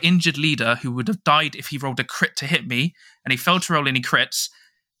if my injured leader, who would have died if he rolled a crit to hit me, and he failed to roll any crits,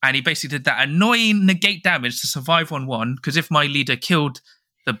 and he basically did that annoying negate damage to survive on 1, because if my leader killed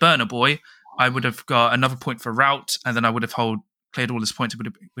the burner boy, I would have got another point for route, and then I would have cleared all his points,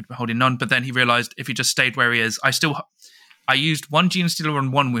 would be holding none. But then he realized if he just stayed where he is, I used 1 Gene Stealer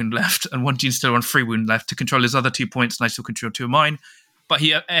on 1 wound left and 1 Gene Stealer on 3 wound left to control his other 2 points, and I still control 2 of mine. But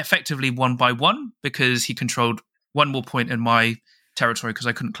he effectively won by 1 because he controlled 1 more point in my territory because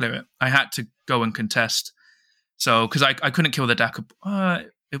I couldn't clear it. I had to go and contest. So, because I couldn't kill the Daka.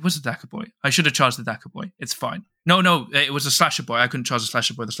 It was a Daka boy. I should have charged the Daka boy. It's fine. No, it was a Slasher boy. I couldn't charge the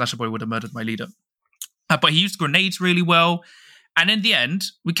Slasher boy. The Slasher boy would have murdered my leader. But he used grenades really well. And in the end,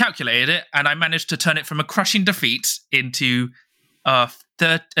 we calculated it, and I managed to turn it from a crushing defeat into a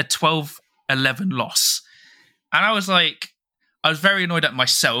 12-11 loss. And I was very annoyed at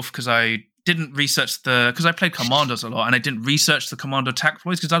myself because I didn't research because I played Commandos a lot, and I didn't research the Commando attack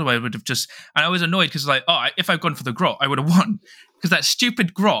ploys, because otherwise I would have and I was annoyed because if I'd gone for the Grot, I would have won. Because that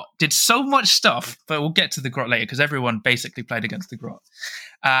stupid Grot did so much stuff, but we'll get to the Grot later, because everyone basically played against the Grot.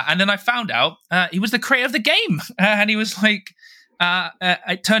 And then I found out he was the creator of the game. And he was like,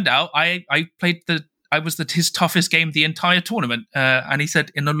 it turned out I was his toughest game the entire tournament. And he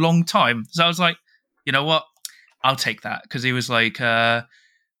said, in a long time. So I was like, you know what? I'll take that. Because he was like, the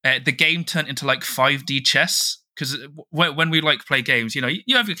game turned into like 5D chess. Because when we play games, you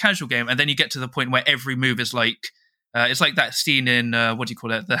have your casual game, and then you get to the point where every move is like, it's like that scene in,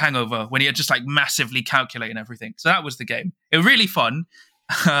 The Hangover, when you're just like massively calculating everything. So that was the game. It was really fun.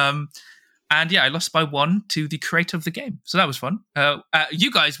 And yeah, I lost by 1 to the creator of the game. So that was fun.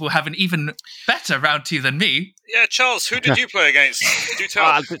 You guys will have an even better round 2 than me. Yeah, Charles, who did you play against? Do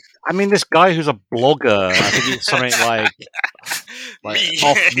tell. This guy who's a blogger, I think it's something like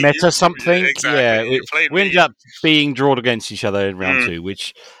off meta something. Exactly. Yeah, we ended up being drawn against each other in round 2,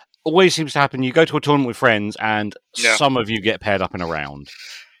 which always seems to happen. You go to a tournament with friends, and some of you get paired up in a round.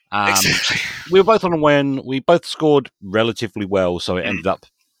 Exactly. We were both on a win. We both scored relatively well, so it ended up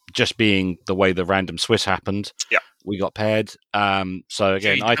just being the way the random Swiss happened. Yeah, we got paired. So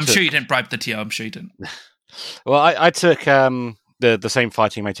again, I'm sure you didn't bribe the TO. I'm sure you didn't. Well, I took the same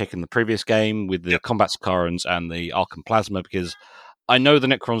fighting I took in the previous game with the Combat Sakarans and the Arkham Plasma, because I know the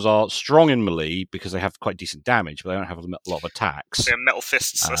Necrons are strong in melee because they have quite decent damage, but they don't have a lot of attacks. They're metal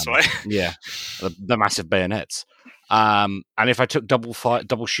fists, that's why. Yeah, the massive bayonets. And if I took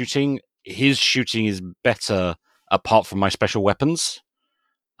double shooting, his shooting is better apart from my special weapons.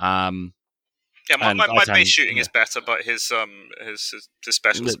 My base shooting is better, but his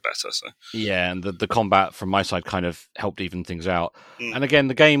specials are better. So yeah, and the combat from my side kind of helped even things out. And again,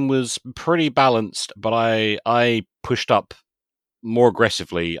 the game was pretty balanced, but I pushed up more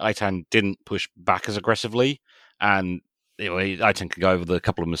aggressively. Aitan didn't push back as aggressively, and Aitan can go over the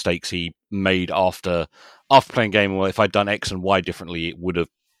couple of mistakes he made after playing game. Well, if I'd done X and Y differently, it would have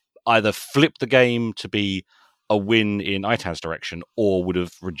either flipped the game to be a win in Itan's direction, or would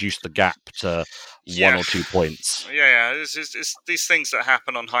have reduced the gap to 1 or 2 points. Yeah. It's these things that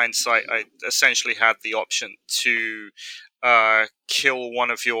happen on hindsight. I essentially had the option to kill one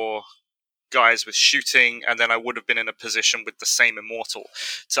of your guys with shooting, and then I would have been in a position with the same immortal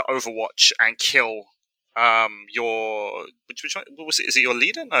to overwatch and kill your which one, what was it? Is it your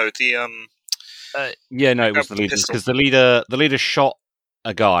leader? No, the it was the leader, because the leader shot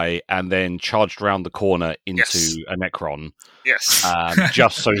a guy and then charged around the corner into a Necron. Yes.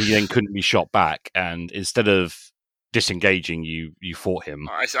 Just so he then couldn't be shot back, and instead of disengaging, you fought him.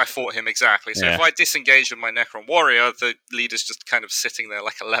 I fought him, exactly. So if I disengage with my Necron warrior, the leader's just kind of sitting there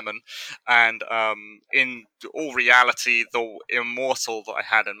like a lemon. And in all reality, the immortal that I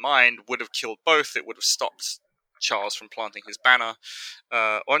had in mind would have killed both. It would have stopped Charles from planting his banner.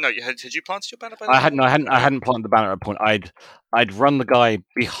 Or no, had you planted your banner by the way? I hadn't planted the banner at a point. I'd run the guy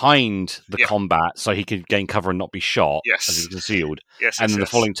behind the combat so he could gain cover and not be shot as he was concealed. And then the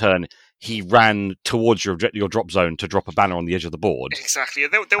following turn, he ran towards your drop zone to drop a banner on the edge of the board. Exactly. In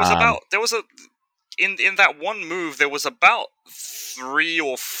that one move, there was about 3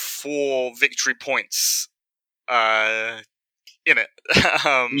 or 4 victory points in it.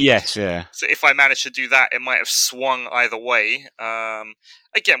 Yes, yeah. So if I managed to do that, it might have swung either way.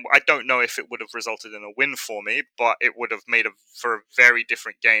 Again, I don't know if it would have resulted in a win for me, but it would have made for a very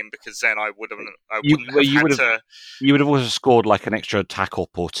different game, because then I would have. You would have also scored like an extra tackle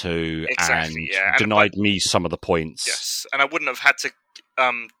or 2, and denied me some of the points. Yes, and I wouldn't have had to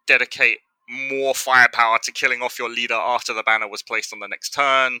dedicate more firepower to killing off your leader after the banner was placed on the next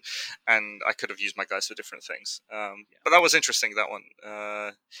turn, and I could have used my guys for different things. But that was interesting, that one.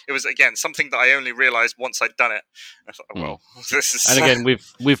 It was, again, something that I only realized once I'd done it. I thought, this is... And again,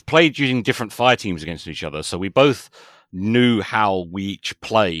 we've played using different fire teams against each other, so we both knew how we each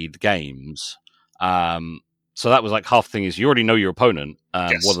played games. So that was like half the thing, is you already know your opponent.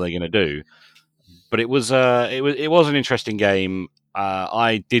 What are they going to do? But it was an interesting game.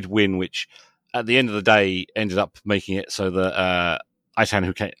 I did win, which at the end of the day ended up making it so that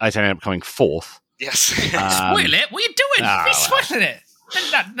Itan ended up coming 4th. Yes. Spoil it? What are you doing? You're spoiling it.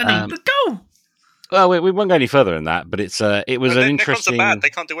 Go. Well, we won't go any further than that, but it was an interesting... Necrons are bad. They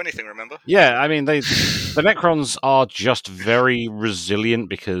can't do anything, remember? Yeah, I mean, the Necrons are just very resilient,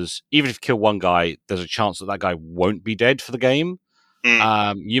 because even if you kill one guy, there's a chance that guy won't be dead for the game.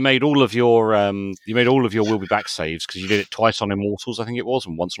 You made all of your will be back saves, because you did it twice on Immortals, I think it was,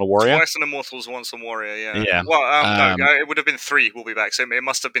 and once on a Warrior. Twice on Immortals, once on Warrior. Yeah. Well, no, it would have been 3 will be back. So it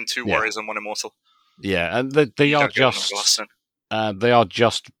must have been 2 Warriors and 1 Immortal. Yeah, and they are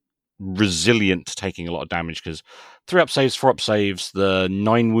just resilient to taking a lot of damage, because 3 up saves, 4 up saves, the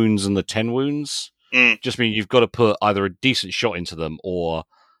 9 wounds and the 10 wounds just mean you've got to put either a decent shot into them or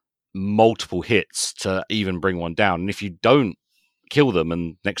multiple hits to even bring one down. And if you don't kill them,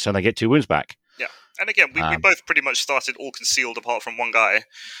 and next turn they get 2 wounds back. Yeah, and again, we both pretty much started all concealed apart from one guy.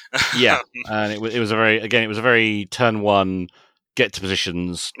 Yeah, and it was a very turn 1, get to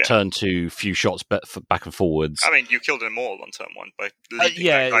positions, turn 2, few shots back and forwards. I mean, you killed them all on turn 1 by leading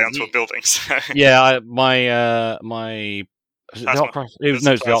that guy onto a building. So. Yeah, my. Was it the arc rifle? It was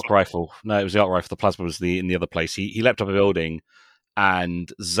the arc rifle. No, it was the arc rifle. The plasma was in the other place. He leapt up a building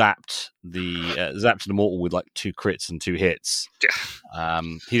and zapped an immortal with like 2 crits and 2 hits. Yeah.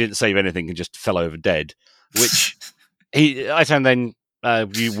 He didn't save anything and just fell over dead. Which Itan then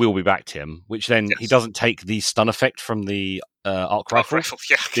you will be back to him. Which then he doesn't take the stun effect from the arc rifle,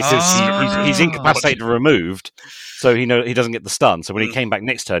 because he's incapacitated and removed, so he doesn't get the stun. So when he came back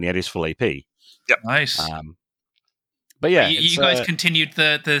next turn, he had his full AP. Yep, nice. But yeah, you guys continued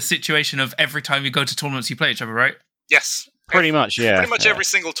the situation of every time you go to tournaments, you play each other, right? Yes. Pretty much, yeah. Pretty much every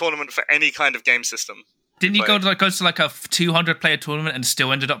single tournament for any kind of game system. Didn't you go to like a 200 player tournament and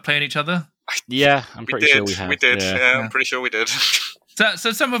still ended up playing each other? Yeah, I'm pretty sure we have. We did. Yeah, I'm pretty sure we did.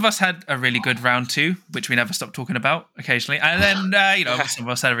 So some of us had a really good round 2, which we never stopped talking about occasionally, and then some of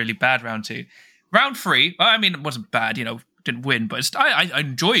us had a really bad round 2. Round 3, I mean, it wasn't bad. Didn't win, but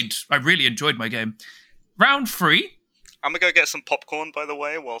I really enjoyed my game. Round 3. I'm gonna go get some popcorn, by the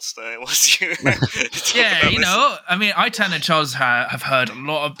way, whilst you. Yeah, I mean, Itan and Charles have heard a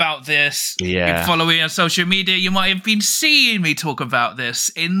lot about this. Yeah, been following on social media, you might have been seeing me talk about this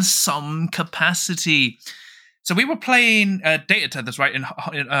in some capacity. So we were playing data tethers, right? In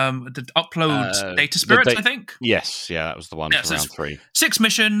the upload data spirits, I think. Yes, yeah, that was the one for round 3. 6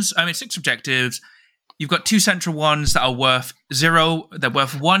 missions. 6 objectives. You've got 2 central ones that are worth 0. They're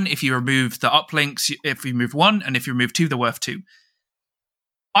worth 1 if you remove the uplinks. If you remove 1, and if you remove 2, they're worth 2.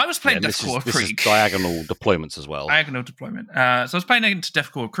 I was playing this Deathcore is Krieg. diagonal deployments as well. Diagonal deployment. So I was playing against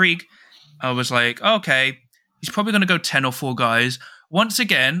Deathcore Krieg. I was like, okay, he's probably going to go 10 or 4 guys. Once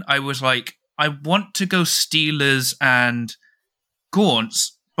again, I was like, I want to go Steelers and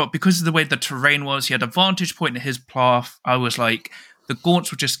Gaunts, but because of the way the terrain was, he had a vantage point in his path. I was like, the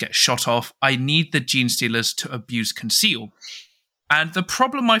Gaunts would just get shot off. I need the Gene Stealers to abuse Conceal. And the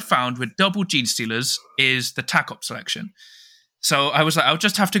problem I found with double Gene Stealers is the TAC-op selection. So I was like, I'll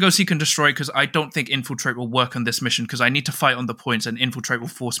just have to go Seek and Destroy because I don't think Infiltrate will work on this mission because I need to fight on the points and Infiltrate will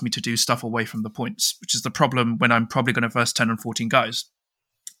force me to do stuff away from the points, which is the problem when I'm probably going to verse 10 and 14 guys.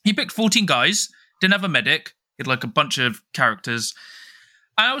 He picked 14 guys, didn't have a medic, he had like a bunch of characters.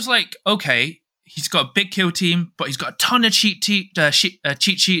 And I was like, okay, he's got a big kill team, but he's got a ton of cheat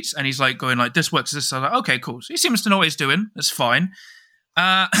sheets, and he's like going like, this works, this. So I was like, okay, cool. So he seems to know what he's doing. That's fine.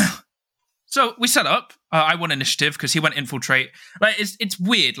 So we set up. I won initiative because he went Infiltrate. Like it's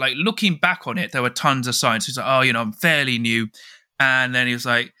weird. Like looking back on it, there were tons of signs. He's like, oh, I'm fairly new. And then he was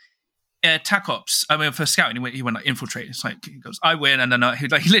like, TAC Ops. I mean, for scouting, he went like Infiltrate. It's like, he goes, I win. And then he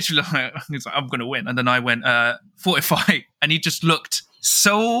literally, he's like, I'm going to win. And then I went Fortify. And he just looked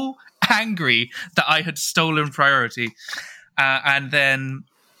so angry that I had stolen priority. And then,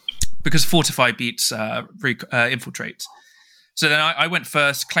 because Fortify beats Infiltrate. So then I went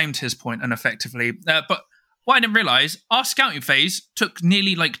first, claimed his point, and effectively... but what I didn't realise, our scouting phase took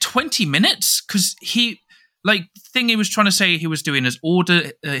nearly like 20 minutes, because he was trying to say he was doing his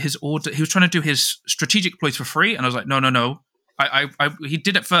order, he was trying to do his strategic deploys for free, and I was like, no. He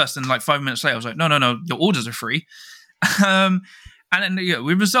did it first, and like 5 minutes later, I was like, no, your orders are free. And then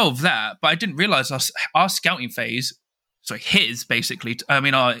we resolved that, but I didn't realise our scouting phase, so his basically,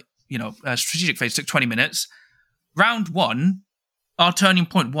 our strategic phase took 20 minutes. Round 1, our turning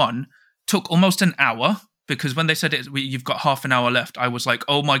point 1, took almost an hour, because when they said you've got half an hour left, I was like,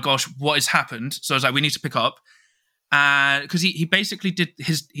 oh my gosh, what has happened? So I was like, we need to pick up. Because he basically did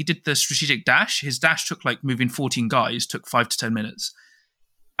the strategic dash. His dash took like moving 14 guys, took 5 to 10 minutes.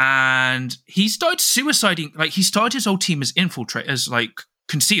 And he started suiciding, like he started his whole team as Infiltrate, as like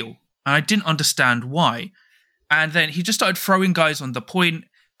Conceal. And I didn't understand why. And then he just started throwing guys on the point,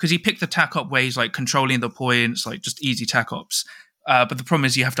 because he picked the TAC-op where he's like controlling the points, like just easy TAC-ops. But the problem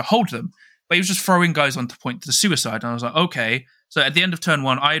is you have to hold them. But he was just throwing guys onto point to the suicide. And I was like, okay. So at the end of turn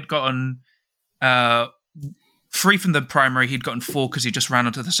 1, I had gotten 3 from the primary. He'd gotten 4 because he just ran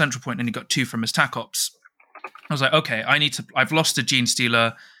onto the central point, and he got 2 from his TAC-ops. I was like, okay, I've lost a Gene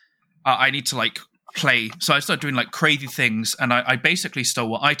Stealer. I need to like play. So I started doing like crazy things, and I basically stole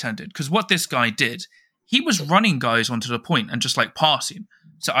what I-10 did. Because what this guy did, he was running guys onto the point and just like passing.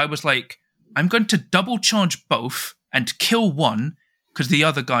 So I was like, I'm going to double charge both and kill one because the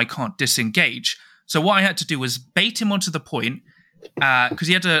other guy can't disengage. So what I had to do was bait him onto the point because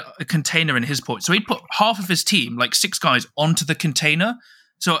he had a container in his point. So he put half of his team, like 6 guys, onto the container.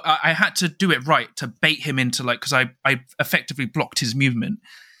 So I had to do it right to bait him into like, because I effectively blocked his movement.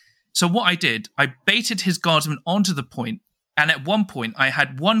 So what I did, I baited his guardsman onto the point. And at one point, I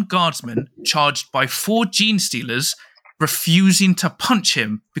had one guardsman charged by 4 Gene Stealers refusing to punch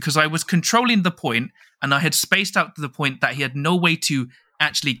him because I was controlling the point and I had spaced out to the point that he had no way to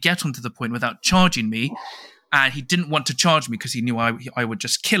actually get onto the point without charging me. And he didn't want to charge me because he knew I would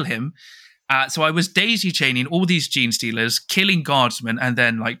just kill him. So I was daisy chaining all these Gene Stealers, killing guardsmen, and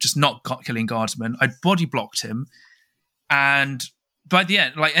then like just not killing guardsmen. I body blocked him. And by the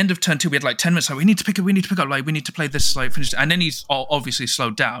end of turn 2, we had like 10 minutes. Like, we need to pick up. Like, we need to play this, like, finish. And then he's obviously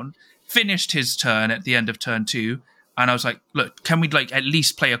slowed down, finished his turn at the end of turn 2. And I was like, look, can we like at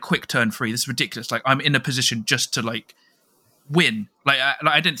least play a quick turn 3? This is ridiculous. Like, I'm in a position just to like win. Like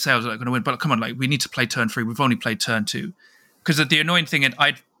I didn't say I was like going to win, but come on, like we need to play turn 3. We've only played turn 2. Because the annoying thing,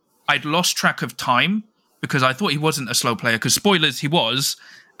 I'd lost track of time because I thought he wasn't a slow player. Because spoilers, he was,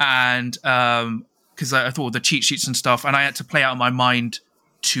 and because I thought of the cheat sheets and stuff, and I had to play out of my mind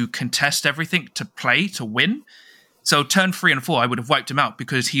to contest everything, to win. So turn 3 and 4, I would have wiped him out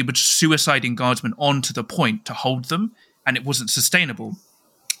because he was suiciding guardsmen onto the point to hold them, and it wasn't sustainable.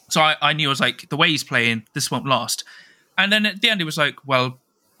 So I knew, I was like, the way he's playing, this won't last. And then at the end, he was like, well,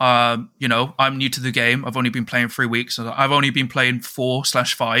 I'm new to the game. I've only been playing 3 weeks. I've only been playing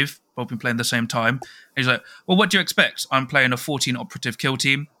 4/5. Both been playing at the same time. And he's like, well, what do you expect? I'm playing a 14 operative kill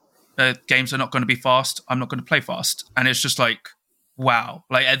team. Games are not going to be fast. I'm not going to play fast. And it's just like, wow.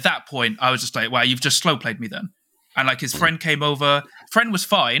 Like at that point, I was just like, wow, you've just slow played me then. And like his friend came over. Friend was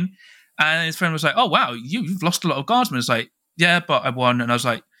fine. And his friend was like, oh, wow, you've lost a lot of guardsmen. It's like, yeah, but I won. And I was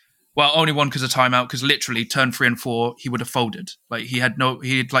like, well, only won because of timeout, because literally turn 3 and 4, he would have folded. Like he had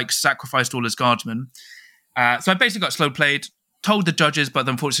like sacrificed all his guardsmen. So I basically got slow played. told the judges, but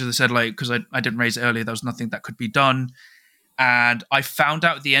unfortunately they said, like, because I didn't raise it earlier, there was nothing that could be done. And I found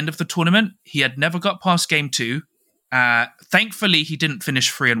out at the end of the tournament, he had never got past game 2. Thankfully, he didn't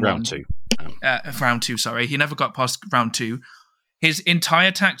finish 3-1. Round 2, sorry. He never got past round 2. His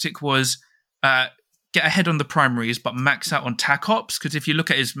entire tactic was get ahead on the primaries, but max out on tac ops. Because if you look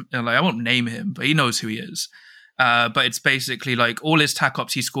at his, like, I won't name him, but he knows who he is. But it's basically like all his tac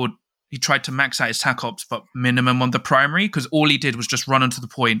ops, he tried to max out his tac ops, but minimum on the primary, because all he did was just run onto the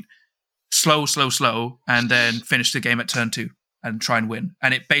point, slow, and then finish the game at turn 2 and try and win.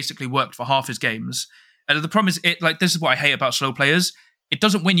 And it basically worked for half his games. And the problem is, this is what I hate about slow players. It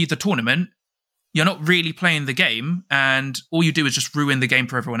doesn't win you the tournament. You're not really playing the game, and all you do is just ruin the game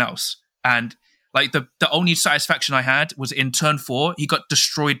for everyone else. And like the only satisfaction I had was in turn 4, he got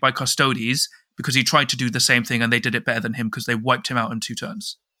destroyed by Custodes because he tried to do the same thing and they did it better than him because they wiped him out in 2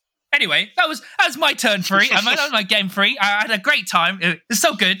 turns. Anyway, that was my turn 3. That was my game 3. I had a great time. It's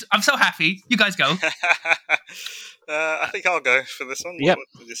so good. I'm so happy. You guys go. I think I'll go for this one. Yep.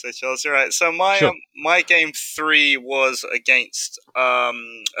 What did you say, Charles? You're right. So my game 3 was against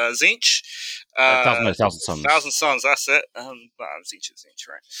Tzeentch. Thousand Suns. Thousand Suns, that's it. Tzeentch is Tzeentch,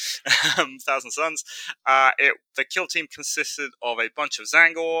 right? Thousand Suns. The kill team consisted of a bunch of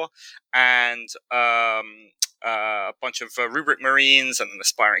Zangor and a bunch of Rubric Marines and an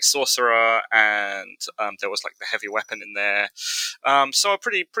Aspiring Sorcerer, and there was like the heavy weapon in there. So a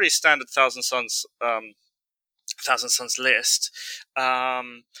pretty standard Thousand Suns list.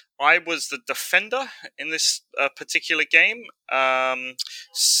 I was the defender in this particular game.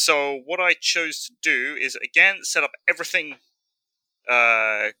 So what I chose to do is, again, set up everything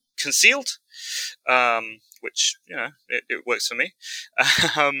concealed, which, it works for me.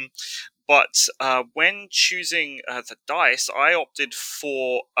 But when choosing the dice, I opted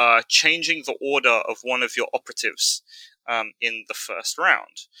for changing the order of one of your operatives in the first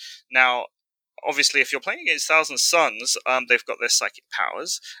round. Now, obviously, if you're playing against Thousand Suns, they've got their psychic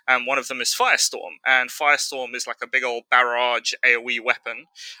powers, and one of them is Firestorm. And Firestorm is like a big old barrage AoE weapon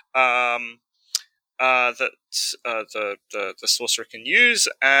that the sorcerer can use.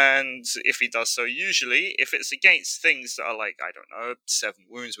 And if he does so, usually, if it's against things that are like, I don't know, 7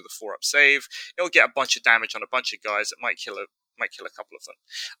 wounds with a 4-up save, it'll get a bunch of damage on a bunch of guys. It might kill a couple of them.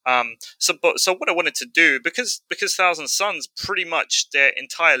 So what I wanted to do, because Thousand Suns, pretty much their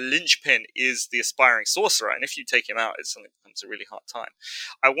entire linchpin is the Aspiring Sorcerer, and if you take him out, it suddenly becomes a really hard time.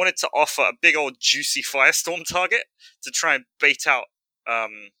 I wanted to offer a big old juicy Firestorm target to try and bait out a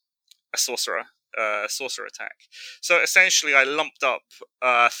sorcerer attack. So essentially, I lumped up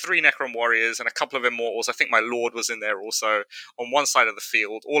 3 Necron warriors and a couple of immortals. I think my Lord was in there also on one side of the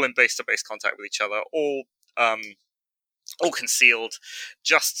field, all in base-to-base contact with each other, all concealed,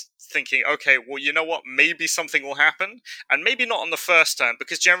 just thinking, okay, well, you know what, maybe something will happen, and maybe not on the first turn,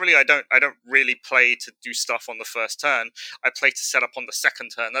 because generally I don't really play to do stuff on the first turn. I play to set up on the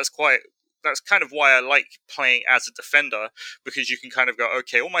second turn. That's kind of why I like playing as a defender, because you can kind of go,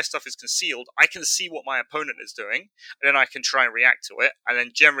 okay, all my stuff is concealed. I can see what my opponent is doing, and then I can try and react to it. And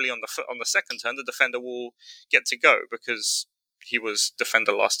then generally on the second turn, the defender will get to go because he was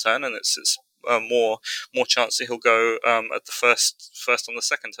defender last turn, and it's more chance that he'll go at the first on the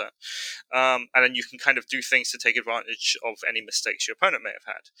second turn, and then you can kind of do things to take advantage of any mistakes your opponent may have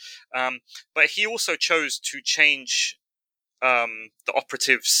had. But he also chose to change the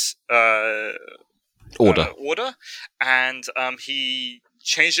operatives' order, and he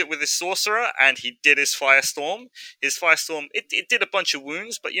changed it with his sorcerer, and he did his Firestorm. His Firestorm, it did a bunch of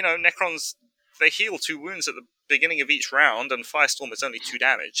wounds, but Necrons, they heal 2 wounds at the beginning of each round, and Firestorm is only 2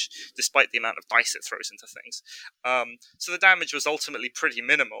 damage, despite the amount of dice it throws into things. So the damage was ultimately pretty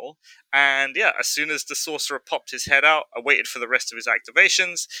minimal, and yeah, as soon as the sorcerer popped his head out, I waited for the rest of his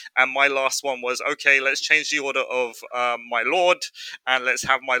activations, and my last one was, okay, let's change the order of my Lord, and let's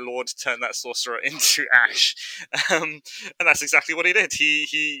have my Lord turn that sorcerer into ash. And that's exactly what he did.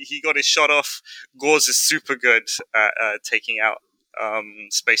 He got his shot off. Gauze is super good at taking out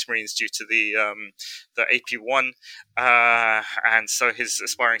Space Marines due to the AP1, and so his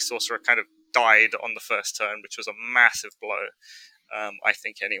Aspiring Sorcerer kind of died on the first turn, which was a massive blow, I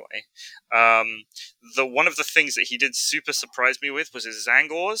think. Anyway, one of the things that he did super surprise me with was his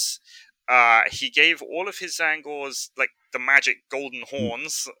Zangors. He gave all of his Zangors like the magic golden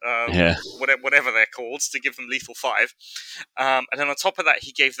horns, whatever they're called, to give them lethal 5, and then on top of that,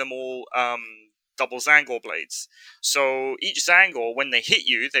 he gave them all double Zangor blades. So each Zangor, when they hit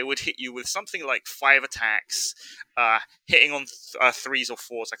you, they would hit you with something like 5 attacks, hitting on 3s or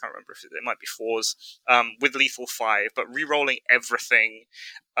 4s. I can't remember if it might be 4s, with lethal 5, but re-rolling everything.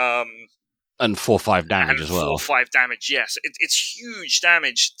 And 4/5 damage as well. 4/5 damage, yes. It's huge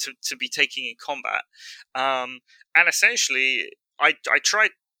damage to be taking in combat. And essentially, I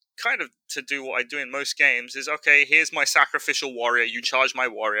tried kind of to do what I do in most games is, okay, here's my sacrificial warrior, you charge my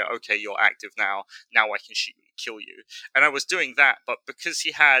warrior, okay, you're active now I can shoot you, kill you. And I was doing that, but because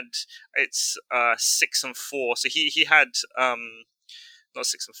he had, it's 6 and 4, so he had... not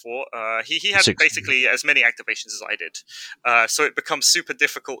 6 and 4. He had basically as many activations as I did. So it becomes super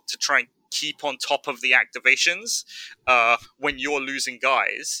difficult to try and keep on top of the activations when you're losing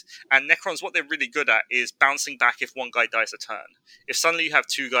guys. And Necrons, what they're really good at is bouncing back if one guy dies a turn. If suddenly you have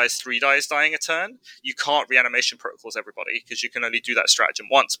 2 guys, 3 guys dying a turn, you can't reanimation protocols everybody because you can only do that stratagem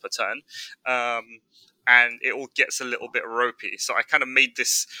once per turn. And it all gets a little bit ropey. So I kind of made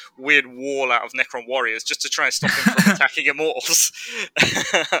this weird wall out of Necron warriors just to try and stop him from attacking immortals.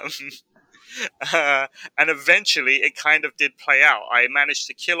 And eventually it kind of did play out. I managed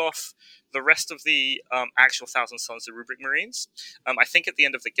to kill off the rest of the actual Thousand Sons of Rubric Marines. I think at the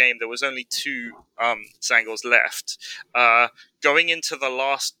end of the game there was only 2 Tzaangors left. Going into the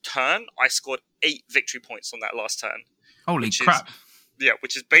last turn, I scored 8 victory points on that last turn. Holy crap. Yeah,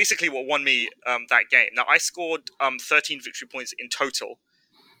 which is basically what won me that game. Now, I scored 13 victory points in total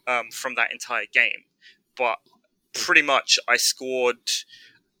from that entire game. But pretty much I scored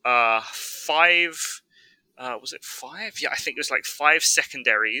 5... was it 5? Yeah, I think it was like 5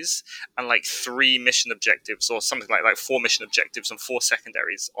 secondaries and like 3 mission objectives, or something like 4 mission objectives and 4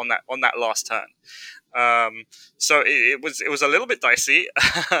 secondaries on that last turn. So it was a little bit dicey.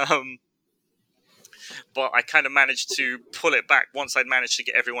 But I kind of managed to pull it back once I'd managed to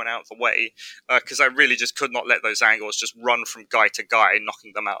get everyone out of the way, because I really just could not let those Tzaangors just run from guy to guy,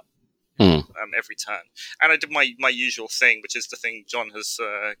 knocking them out every turn. And I did my usual thing, which is the thing John has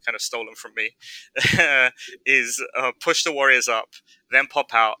kind of stolen from me, is push the warriors up, then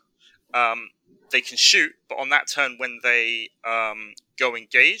pop out. They can shoot, but on that turn when they go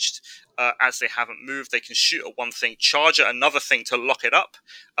engaged, as they haven't moved, they can shoot at one thing, charge at another thing to lock it up.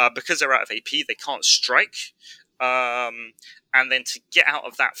 Because they're out of AP, they can't strike. And then to get out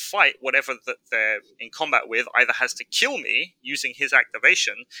of that fight, whatever that they're in combat with either has to kill me using his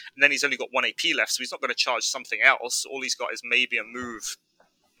activation, and then he's only got 1 AP left, so he's not going to charge something else. All he's got is maybe a move,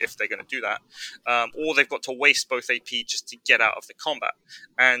 if they're going to do that, or they've got to waste both AP just to get out of the combat.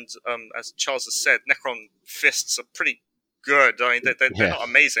 And as Charles has said, Necron fists are pretty good. I mean, they're not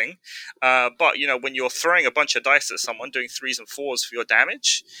amazing, but when you're throwing a bunch of dice at someone, doing 3s and 4s for your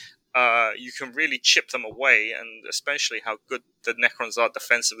damage, you can really chip them away. And especially how good the Necrons are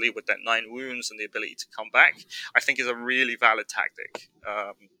defensively with their 9 wounds and the ability to come back, I think is a really valid tactic.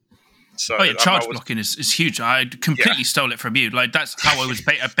 So charge blocking is huge. I completely stole it from you. Like, that's how I was.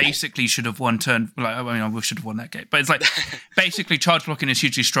 I basically should have won turn. Like, I mean, I should have won that game. But it's like basically charge blocking is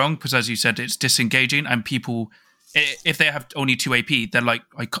hugely strong because, as you said, it's disengaging, and people, if they have only 2 AP, they're like,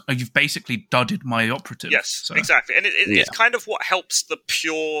 you've basically dudded my operative. Yes, so. Exactly. And it's kind of what helps the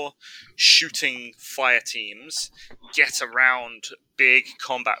pure shooting fire teams get around big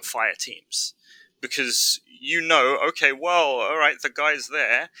combat fire teams. Because okay, well, all right, the guy's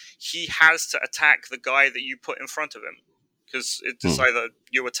there. He has to attack the guy that you put in front of him. Because it's either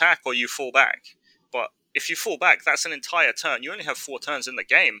you attack or you fall back. But if you fall back, that's an entire turn. You only have 4 turns in the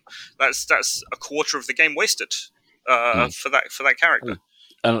game. That's a quarter of the game wasted for that character.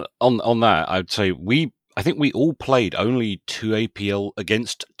 And on that, I'd say I think we all played only 2 APL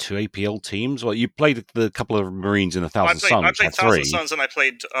against 2 APL teams. Well, you played the couple of Marines in the Thousand Sons. I played Thousand Sons and I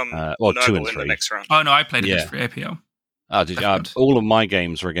played 2 and 3 in the next round. Oh no, I played against 3 APL. All of my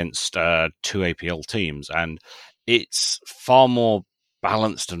games were against 2 APL teams, and it's far more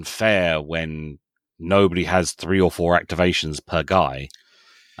balanced and fair when nobody has 3 or 4 activations per guy.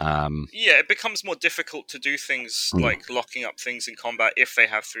 It becomes more difficult to do things like locking up things in combat if they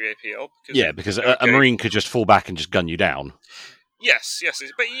have 3 APL. Because a Marine could just fall back and just gun you down. Yes.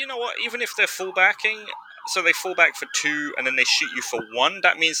 But you know what? Even if they're full backing, so they fall back for 2 and then they shoot you for 1,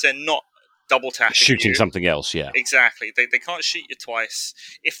 that means they're not double tapping shooting something else. Yeah, exactly. They can't shoot you twice.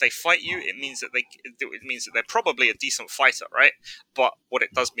 If they fight you, it means that they're probably a decent fighter, right? But what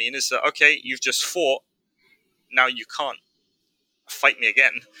it does mean is that, okay, you've just fought, now you can't fight me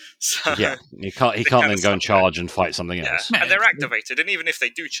again. So he can't then go and charge and fight something else. And they're activated, and even if they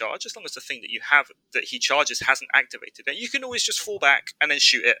do charge, as long as the thing that you have that he charges hasn't activated, then you can always just fall back and then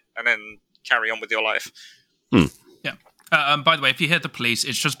shoot it and then carry on with your life. By the way, if you hear the police,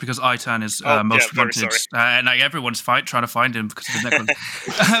 it's just because Aitan is most wanted, and everyone's trying to find him because of the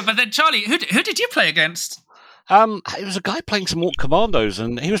Necrons. But then, Charlie, who did you play against? It was a guy playing some Orc Commandos,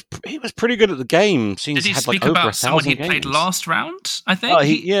 and he was pretty good at the game. Did he speak about someone he played last round? I think. Oh,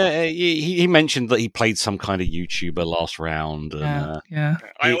 he mentioned that he played some kind of YouTuber last round. And, yeah.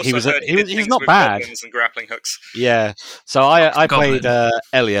 I also heard he was not bad. And grappling hooks. Yeah. So I played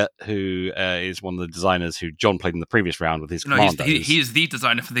Elliot, who is one of the designers who John played in the previous round with his Commandos. He is the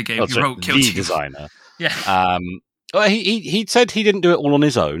designer for the game. He wrote Kill the Team. Designer. Yeah. Well, he said he didn't do it all on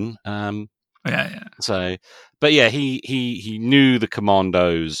his own. Yeah. So, but yeah, he knew the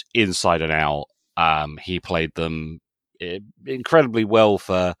Commandos inside and out. He played them incredibly well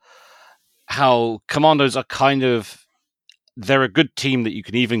for how Commandos are they're a good team that you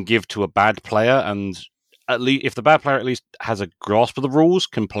can even give to a bad player, and at least if the bad player at least has a grasp of the rules,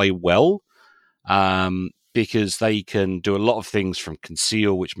 can play well, because they can do a lot of things from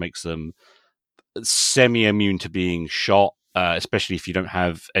conceal, which makes them semi-immune to being shot. Especially if you don't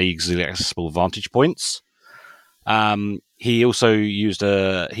have easily accessible vantage points. He also used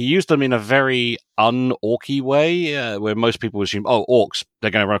them in a very un-orky way, where most people assume, orcs,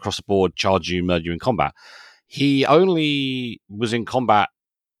 they're going to run across the board, charge you, murder you in combat. He only was in combat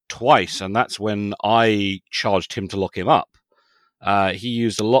twice, and that's when I charged him to lock him up. He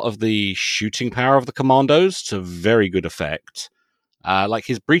used a lot of the shooting power of the Commandos to very good effect. Like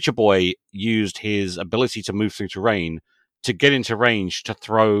his Breacher Boy used his ability to move through terrain to get into range to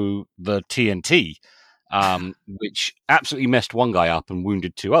throw the TNT, which absolutely messed one guy up and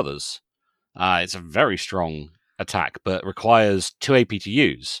wounded two others. It's a very strong attack, but requires 2 AP to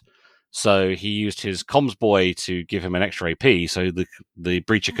use. So he used his comms boy to give him an extra AP, so the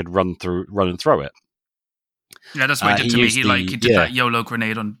breacher could run and throw it. Yeah, that's what he did to me. He did that YOLO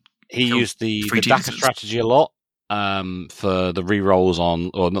grenade on. He used the DACA strategy a lot. For the rerolls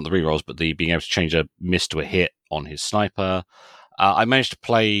not the rerolls, but the being able to change a miss to a hit on his sniper. I managed to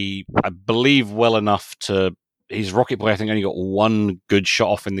play, I believe, well enough to his Rocket Boy. I think only got one good shot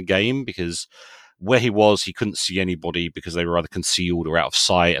off in the game, because where he was, he couldn't see anybody because they were either concealed or out of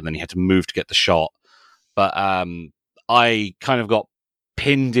sight, and then he had to move to get the shot. But I kind of got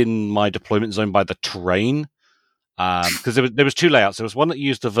pinned in my deployment zone by the terrain. Because there was two layouts. There was one that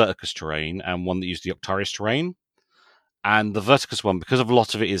used the Verticus terrain and one that used the Octarius terrain. And the Verticus one, because of a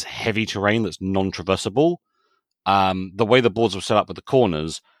lot of it is heavy terrain that's non-traversable, the way the boards were set up with the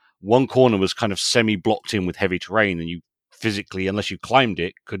corners, one corner was kind of semi-blocked in with heavy terrain, and you physically, unless you climbed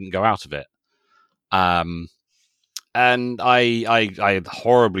it, couldn't go out of it. And I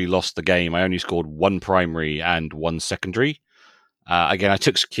horribly lost the game. I only scored one primary and one secondary. Again, I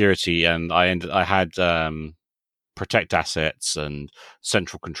took security, and I had protect assets and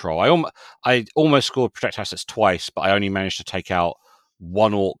central control. I almost scored protect assets twice, but I only managed to take out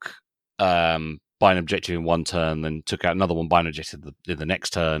one orc by an objective in one turn, then took out another one by an objective in the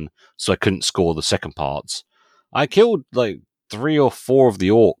next turn, so I couldn't score the second parts. I killed like 3 or 4 of the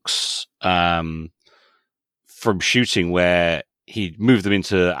orcs from shooting, where he'd moved them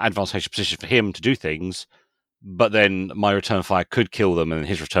into advantageous position for him to do things, but then my return fire could kill them, and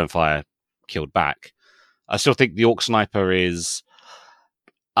his return fire killed back. I still think the Orc Sniper is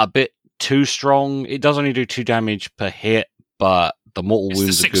a bit too strong. It does only do 2 damage per hit, but the mortal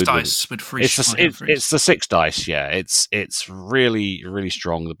wounds are good. It's the 6 dice with free. It's the 6 dice, yeah. It's really, really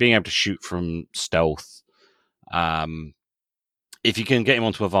strong. Being able to shoot from stealth. If you can get him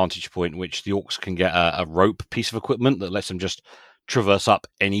onto a vantage point, which the Orcs can get a rope piece of equipment that lets them just traverse up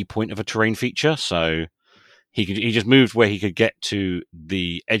any point of a terrain feature, so he just moved where he could get to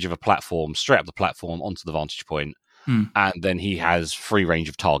the edge of a platform, straight up the platform onto the vantage point, and then he has free range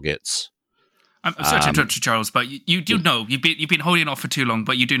of targets. I'm sorry to interrupt you, Charles, but you do know, you've been holding off for too long,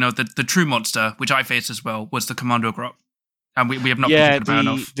 but you do know that the true monster, which I faced as well, was the Commando Grot. And we have not been talking about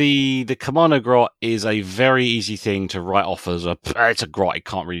enough. The Commando Grot is a very easy thing to write off as it's a grot, it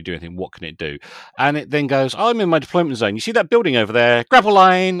can't really do anything, what can it do? And it then goes, I'm in my deployment zone, you see that building over there, grapple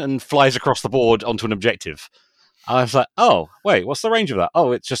line, and flies across the board onto an objective. And I was like, oh, wait, what's the range of that?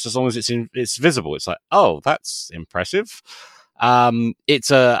 Oh, it's just as long as it's visible. It's like, oh, that's impressive. I'm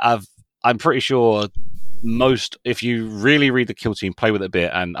pretty sure if you really read the kill team, play with it a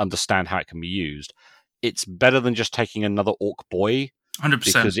bit, and understand how it can be used, it's better than just taking another Orc Boy. 100%.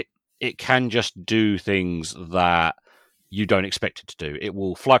 Because it can just do things that you don't expect it to do. It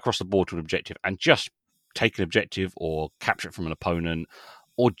will fly across the board to an objective and just take an objective or capture it from an opponent,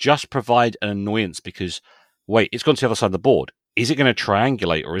 or just provide an annoyance because, wait, it's gone to the other side of the board. Is it going to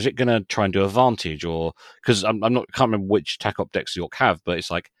triangulate, or is it going to try and do a vantage? Or because can't remember which TAC op decks the Orc have, but it's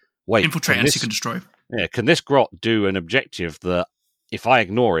like, wait, infiltrate and you can destroy. Yeah, can this grot do an objective that if I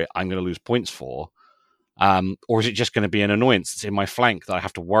ignore it, I'm going to lose points for? Or is it just going to be an annoyance that's in my flank that I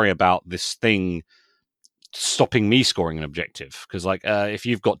have to worry about this thing stopping me scoring an objective. Because like if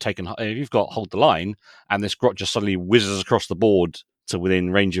you've got hold the line, and this grot just suddenly whizzes across the board to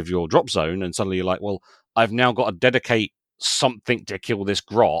within range of your drop zone, and suddenly you're like, well, I've now got to dedicate something to kill this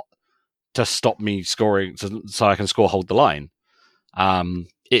grot to stop me scoring, so I can score hold the line.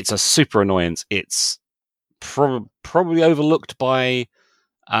 It's a super annoyance. It's probably overlooked by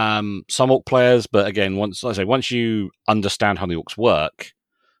some orc players, but again, once you understand how the orcs work,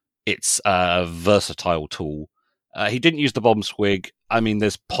 it's a versatile tool. He didn't use the bomb swig. I mean,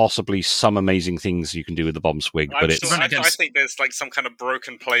 there's possibly some amazing things you can do with the bomb swig, but I think there's like some kind of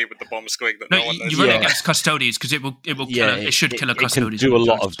broken play with the bomb swig that no one knows. You run it against Custodes because it will kill it should kill a Custodes. It can do a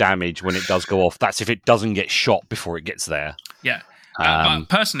lot of damage when it does go off. That's if it doesn't get shot before it gets there. Yeah. But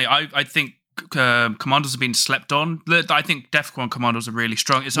personally, I think commandos have been slept on. I think Defcon commandos are really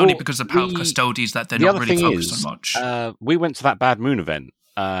strong. It's only because of the power of Custodes that they're not really focused on much. We went to that Bad Moon event,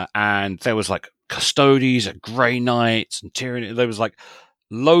 and there was like Custodes, Grey Knights, and Tyranny. There was like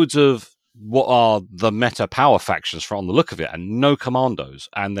loads of what are the meta power factions from the look of it, and no commandos.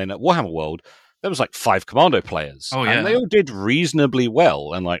 And then at Warhammer World, there was like 5 commando players, and they all did reasonably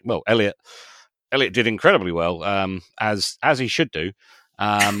well. And like, well, Elliot did incredibly well, as he should do.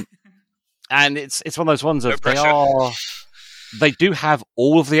 And it's one of those ones of they do have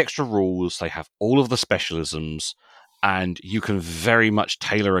all of the extra rules, they have all of the specialisms, and you can very much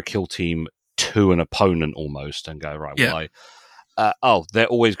tailor a kill team to an opponent almost and go, right, they're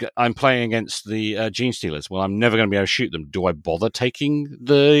always I'm playing against the Gene Stealers. Well, I'm never going to be able to shoot them. Do I bother taking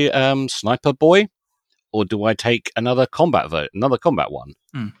the sniper boy, or do I take another combat one?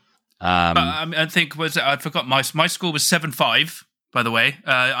 But I think I forgot my score was 7-5. By the way,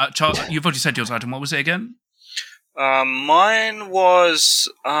 Charles, you've already said yours, Adam. What was it again? Mine was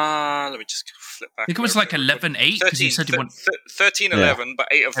let me just flip back. I think it was like 11-8 because you said you want 13-11, but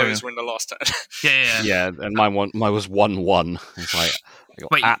 8 of those were in the last turn. Yeah, and mine was 1-1. It's like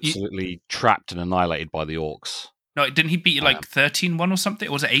I got absolutely trapped and annihilated by the orcs. No, didn't he beat you like 13-1 or something?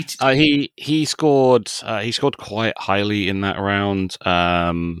 Or was it 8? He scored quite highly in that round.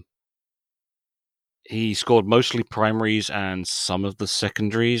 He scored mostly primaries and some of the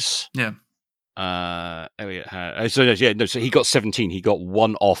secondaries. Yeah. Elliot had so he got 17. He got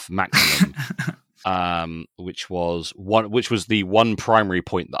 1 off maximum, which was the 1 primary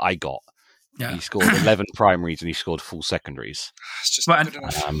point that I got. Yeah. He scored 11 primaries and he scored full secondaries. It's just not good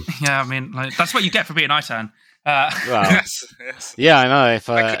enough. I mean, like, that's what you get for being Itan. Yes. Yeah, I know.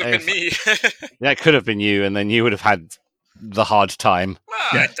 That could have been me. That could have been you, and then you would have had the hard time.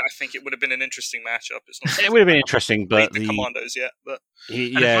 Well, I think it would have been an interesting matchup. It's not. It would have been interesting, but the commandos yet. But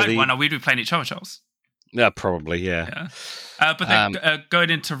we'd be playing each other, Charles. Yeah, probably. Yeah. But then going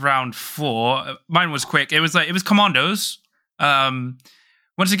into round 4, mine was quick. It was commandos.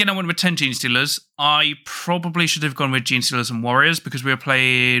 Once again, I went with 10 Gene Stealers. I probably should have gone with Gene Stealers and Warriors because we were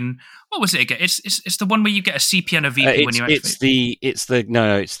playing. What was it again? It's the one where you get a CP and a VP when you activate. It's the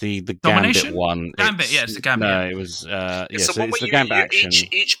Gambit one. Gambit, it's the Gambit. No, it was it's the Gambit action.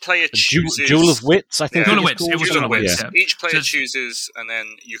 Each player chooses Duel of Wits. I think Duel of Wits. It was Duel of Wits. Yeah. Each player chooses, and then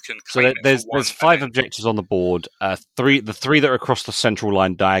you can. So there's 5 objectives on the board. The 3 that are across the central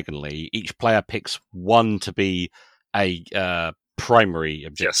line diagonally. Each player picks 1 to be a primary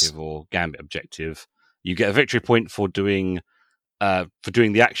objective or Gambit objective. You get a victory point for doing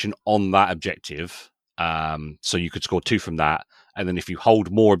the action on that objective. So you could score 2 from that, and then if you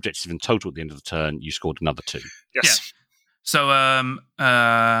hold more objectives in total at the end of the turn, you scored another 2. Yes. Yeah.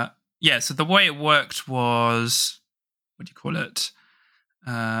 So so the way it worked was, what do you call it?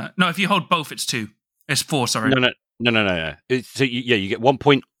 No, if you hold both, it's 2. It's 4. Sorry. No. You get 1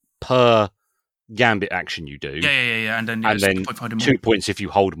 point per Gambit action you do. Yeah. And then 2 points if you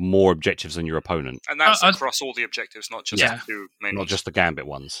hold more objectives than your opponent. And that's across all the objectives, not just the 2 main ones. Not just the Gambit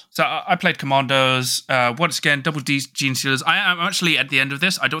ones. So I played Commandos. Once again, double Gene Stealers. I am actually at the end of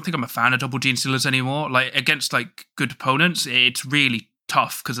this. I don't think I'm a fan of double Gene Stealers anymore. Like against like good opponents, it's really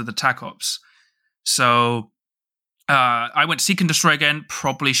tough because of the tac ops. So I went Seek and Destroy again.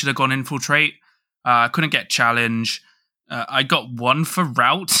 Probably should have gone Infiltrate. Couldn't get Challenge. I got 1 for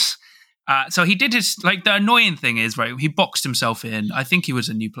Route. So he did his, like, the annoying thing is, right, he boxed himself in. I think he was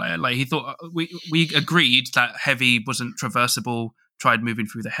a new player. Like, he thought, we agreed that heavy wasn't traversable, tried moving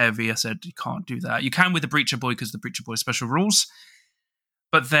through the heavy. I said, you can't do that. You can with the Breacher Boy because the Breacher Boy special rules.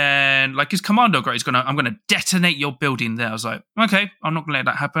 But then, like, his commando guy is I'm going to detonate your building there. I was like, okay, I'm not going to let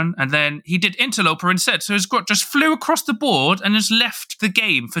that happen. And then he did Interloper instead. So his grot just flew across the board and just left the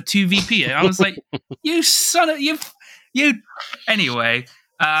game for 2 VP. And I was like, you son of, you. Anyway.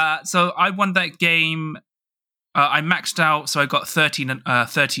 So I won that game. I maxed out, so I got 13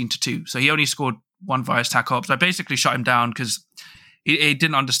 to 2. So he only scored won via Tac Ops. I basically shut him down because he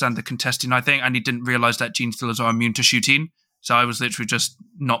didn't understand the contesting, I think, and he didn't realize that Genestealers are immune to shooting. So I was literally just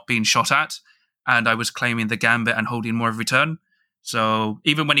not being shot at, and I was claiming the gambit and holding more every turn. So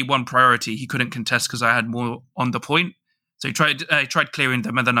even when he won priority, he couldn't contest because I had more on the point. So he tried clearing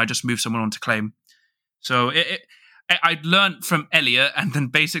them, and then I just moved someone on to claim. So I'd learned from Elliot and then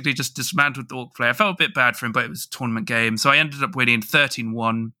basically just dismantled the Orc player. I felt a bit bad for him, but it was a tournament game. So I ended up winning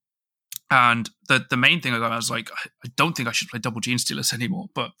 13-1. And the main thing I was like, I don't think I should play double Genestealers anymore.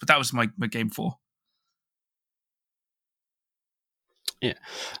 But that was my game 4. Yeah.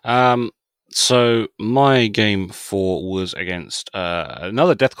 So my game 4 was against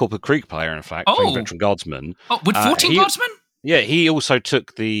another Death Corporate Creek player, in fact, playing Veteran Guardsman. Oh, with 14 Guardsmen? Yeah, he also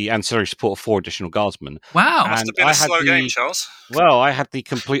took the ancillary support of 4 additional Guardsmen. Wow. Must have been a slow game, Charles. Well, I had the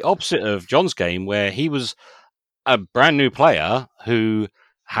complete opposite of John's game, where he was a brand new player who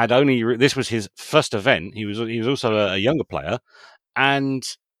had this was his first event. He was also a younger player, and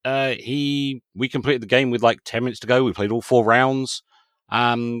we completed the game with like 10 minutes to go. We played all 4 rounds.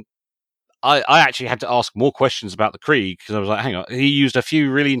 I actually had to ask more questions about the Krieg because I was like, hang on, he used a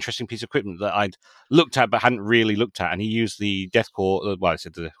few really interesting pieces of equipment that I'd looked at but hadn't really looked at, and he used the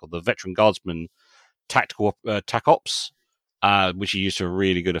the Veteran Guardsman tactical Tac Ops, which he used to a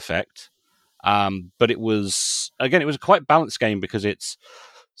really good effect. But it was a quite balanced game because it's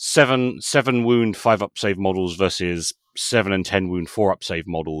 7 wound 5 up save models versus 7 and 10 wound 4 up save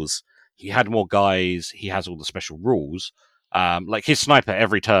models. He had more guys. He has all the special rules. Like his sniper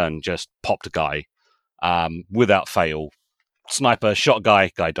every turn just popped a guy without fail. Sniper shot a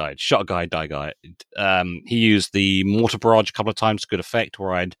guy died. Shot a guy guy. He used the mortar barrage a couple of times to good effect,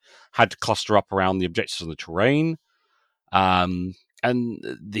 where I'd had to cluster up around the objectives on the terrain. And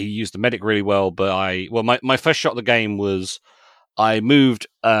he used the medic really well. But my first shot of the game was I moved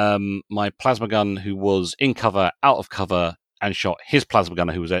my plasma gun, who was in cover, out of cover, and shot his plasma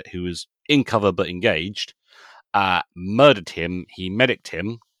gunner, who was in cover but engaged. Murdered him. He medicked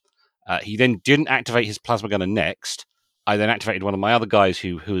him. He then didn't activate his plasma gunner next. I then activated one of my other guys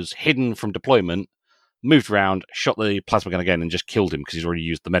who was hidden from deployment, moved around, shot the plasma gun again, and just killed him because he's already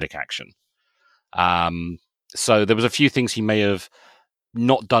used the medic action. So there was a few things he may have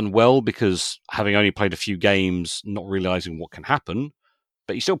not done well because having only played a few games, not realizing what can happen,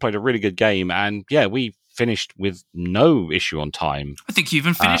 but he still played a really good game. And yeah, we finished with no issue on time. I think you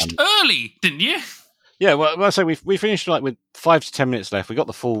even finished early, didn't you? Yeah, well, I say we finished like with 5 to 10 minutes left. We got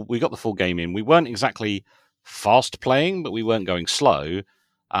the full game in. We weren't exactly fast playing, but we weren't going slow.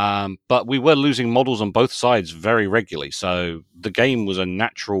 But we were losing models on both sides very regularly. So the game was a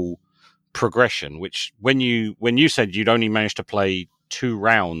natural progression. Which when you said you'd only managed to play 2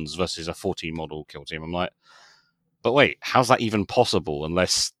 rounds versus a 14 model kill team, I'm like, but wait, how's that even possible?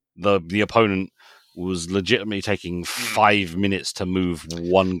 Unless the opponent was legitimately taking 5 minutes to move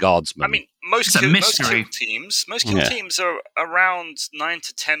 1 guardsman. I mean, most kill teams are around 9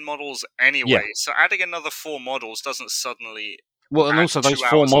 to 10 models anyway. Yeah. So adding another 4 models doesn't suddenly. Well, and also those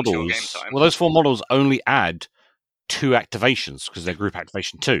 4 models. Well, those 4 models only add 2 activations because they're group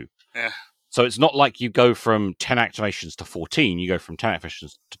activation 2. Yeah. So it's not like you go from 10 activations to 14. You go from 10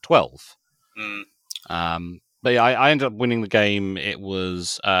 activations to 12. But yeah, I ended up winning the game. It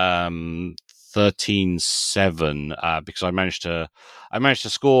was 13-7 because I managed to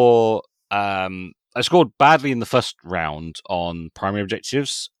score. I scored badly in the first round on primary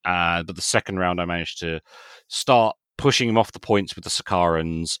objectives, but the second round I managed to start pushing him off the points with the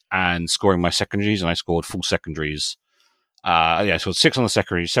Sakarans and scoring my secondaries, and I scored full secondaries. I scored 6 on the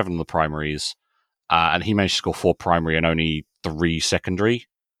secondaries, 7 on the primaries, and he managed to score 4 primary and only 3 secondary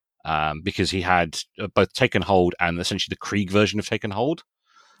because he had both Taken Hold and essentially the Krieg version of Taken Hold.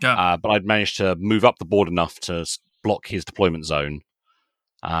 Yeah. But I'd managed to move up the board enough to block his deployment zone.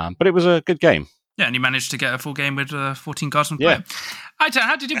 But it was a good game. Yeah, and you managed to get a full game with 14 Guardsmen player.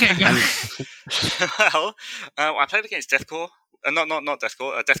 How did your game go? Well, I played against Deathcore. Not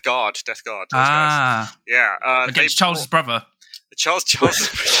Deathcore. Death Guard. Guys. Yeah. Against Charles's brother. Charles's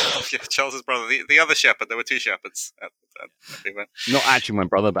brother. The other shepherd. There were 2 shepherds at the event. Not actually my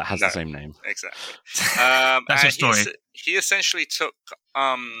brother, but has the same name. Exactly. That's a story. He essentially took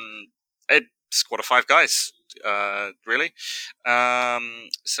a squad of 5 guys. Really.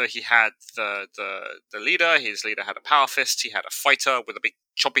 So he had the leader. His leader had a power fist. He had a fighter with a big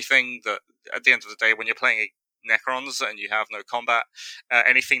choppy thing that at the end of the day, when you're playing Necrons and you have no combat,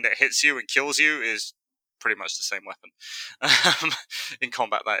 anything that hits you and kills you is pretty much the same weapon in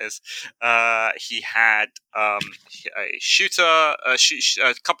combat. That is, he had a shooter,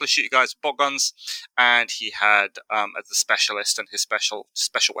 a couple of shooter guys with bolt guns, and he had the specialist, and his special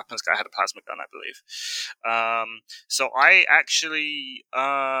weapons guy had a plasma gun, I believe. So I actually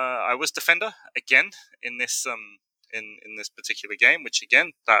I was defender again in this in this particular game, which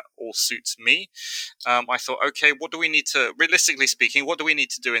again, that all suits me. I thought, okay, realistically speaking, what do we need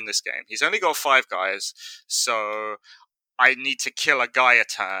to do in this game? He's only got 5 guys, so I need to kill a guy a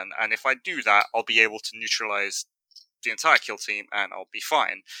turn, and if I do that, I'll be able to neutralize the entire kill team, and I'll be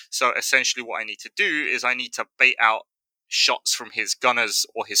fine. So essentially what I need to do is I need to bait out shots from his gunners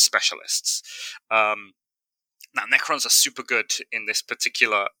or his specialists. Now, Necrons are super good in this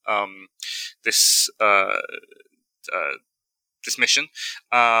particular this mission,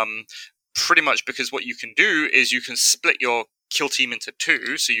 pretty much because what you can do is you can split your kill team into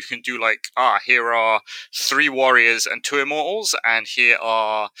 2, so you can do here are 3 warriors and 2 immortals, and here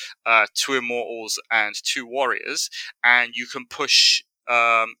are 2 immortals and 2 warriors, and you can push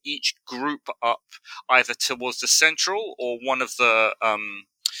each group up either towards the central or one of the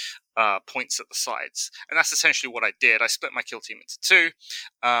points at the sides. And that's essentially what I did. I split my kill team into 2.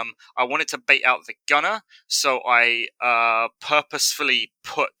 I wanted to bait out the gunner, so I purposefully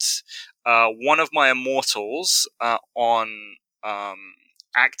put one of my immortals on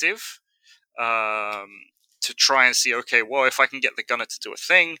active to try and see, okay, well, if I can get the gunner to do a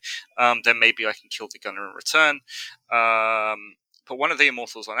thing, then maybe I can kill the gunner in return. Put one of the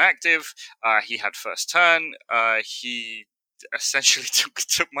immortals on active. He had first turn. He essentially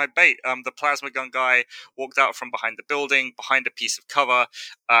took my bait. The plasma gun guy walked out from behind the building, behind a piece of cover,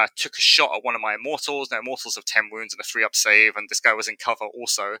 took a shot at one of my immortals. Now, immortals have 10 wounds and a 3-up save, and this guy was in cover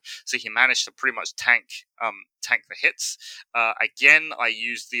also, so he managed to pretty much tank the hits. Again, I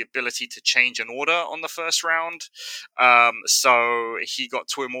used the ability to change an order on the first round, so he got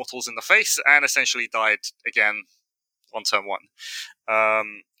 2 immortals in the face and essentially died again on turn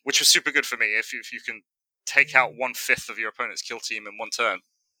 1, which was super good for me. If you can take out 1/5 of your opponent's kill team in 1 turn,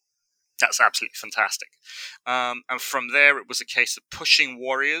 that's absolutely fantastic. And from there, it was a case of pushing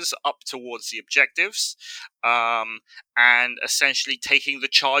warriors up towards the objectives, and essentially taking the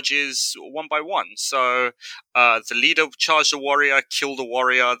charges one by one. So the leader charged a warrior, killed a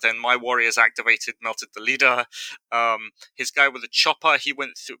warrior, then my warriors activated, melted the leader. His guy with a chopper, he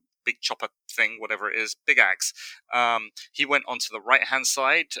went through big chopper thing, whatever it is, big axe. He went onto the right-hand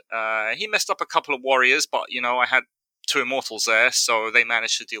side. He messed up a couple of warriors, but, I had 2 immortals there, so they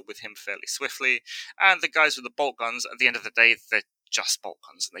managed to deal with him fairly swiftly. And the guys with the bolt guns, at the end of the day, they're just bolt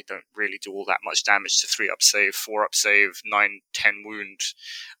guns, and they don't really do all that much damage to 3-up save, 4-up save, 9, 10 wound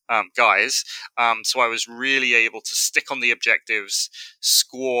guys. So I was really able to stick on the objectives,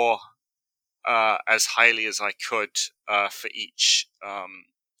 score as highly as I could for each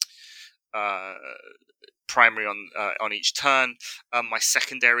primary on each turn. My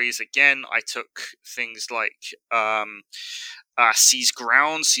secondaries, again, I took things like Seize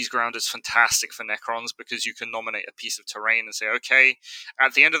Ground. Seize Ground is fantastic for Necrons because you can nominate a piece of terrain and say, okay,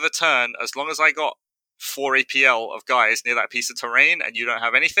 at the end of the turn, as long as I got 4 APL of guys near that piece of terrain and you don't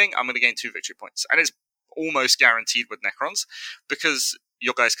have anything, I'm going to gain 2 victory points. And it's almost guaranteed with Necrons because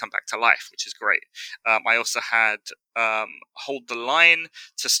your guys come back to life, which is great. I also had Hold the Line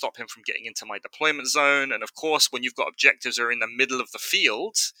to stop him from getting into my deployment zone. And of course, when you've got objectives that are in the middle of the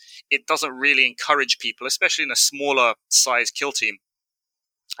field, it doesn't really encourage people, especially in a smaller size kill team,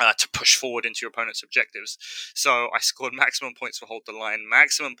 to push forward into your opponent's objectives. So I scored maximum points for Hold the Line,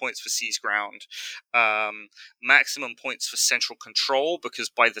 maximum points for Seize Ground, maximum points for Central Control,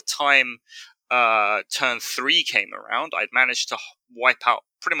 because by the time turn 3 came around, I'd managed to wipe out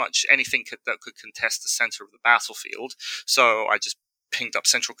pretty much anything that could contest the center of the battlefield. So I just pinged up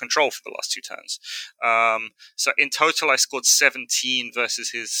Central Control for the last 2 turns. So in total, I scored 17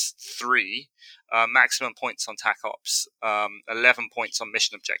 versus his 3. Maximum points on TAC Ops, 11 points on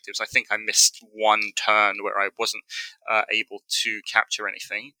mission objectives. I think I missed 1 turn where I wasn't able to capture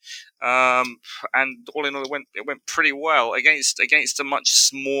anything. And all in all, it went pretty well against a much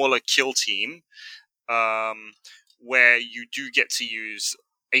smaller kill team, where you do get to use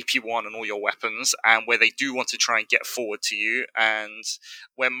AP1 and all your weapons, and where they do want to try and get forward to you, and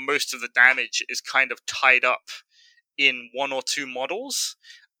where most of the damage is kind of tied up in 1 or 2 models.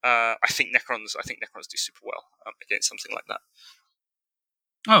 I think Necrons do super well against something like that.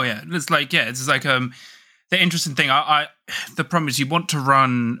 Oh yeah, it's like the interesting thing. The problem is you want to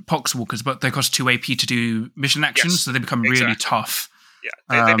run Poxwalkers, but they cost 2 AP to do mission actions, so they become really tough.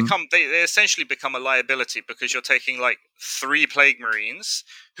 Yeah, they essentially become a liability because you're taking like 3 Plague Marines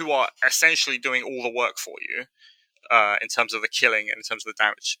who are essentially doing all the work for you in terms of the killing and in terms of the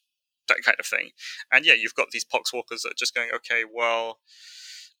damage, that kind of thing. And yeah, you've got these Poxwalkers that are just going, okay, well,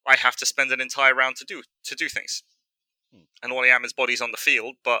 I have to spend an entire round to do things, and all I am is bodies on the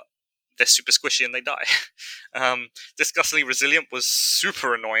field, but they're super squishy and they die. Disgustingly Resilient was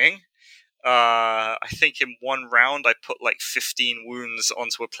super annoying. I think in one round I put like 15 wounds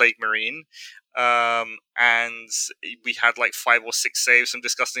onto a Plague Marine, and we had like 5 or 6 saves from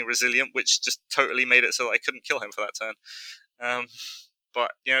Disgustingly Resilient, which just totally made it so that I couldn't kill him for that turn.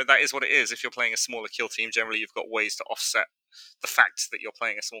 But that is what it is. If you're playing a smaller kill team, generally you've got ways to offset the fact that you're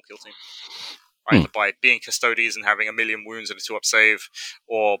playing a small kill team. Either by being Custodies and having 1,000,000 wounds and a 2-up save,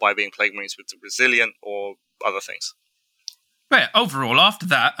 or by being Plague Marines with the Resilient, or other things. But overall, after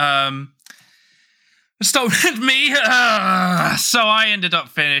that, stolen me. So I ended up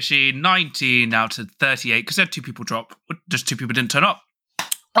finishing 19 out of 38 because I had 2 people drop. Just 2 people didn't turn up.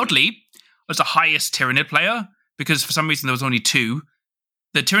 Oddly, I was the highest Tyranid player because for some reason there was only 2.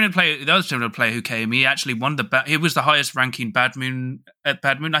 The other Tyranid player who came, he actually won he was the highest ranking Bad Moon at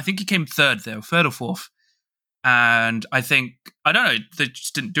Bad Moon. I think he came 3rd there, 3rd or 4th. And I don't know, they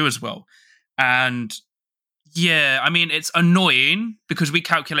just didn't do as well. And yeah, I mean, it's annoying because we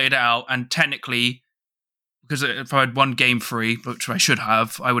calculated it out, and technically, because if I had 1 game free, which I should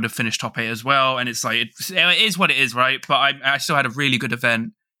have, I would have finished top 8 as well. And it's like, it is what it is, right? But I still had a really good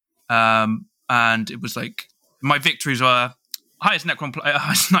event. And it was like, my victories were highest Necron player,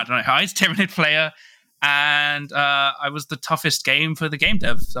 highest Tyranid player, and I was the toughest game for the game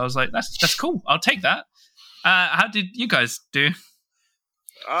dev. So I was like, that's cool. I'll take that. How did you guys do?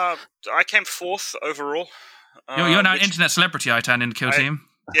 I came 4th overall. You're now an internet celebrity, Aitan, in the kill team.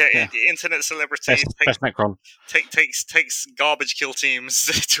 Yeah, the internet celebrity best Necron. takes garbage kill teams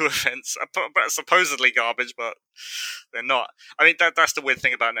to events, but supposedly garbage, but they're not. I mean, that's the weird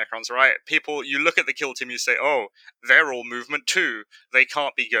thing about Necrons, right? People, you look at the kill team, you say, oh, they're all movement too. They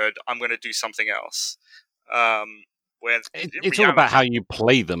can't be good. I'm going to do something else. It's all about how you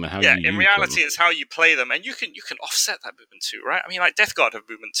play them and how you use them. Yeah, in reality, it's how you play them, and you can offset that movement too, right? I mean, like Death Guard have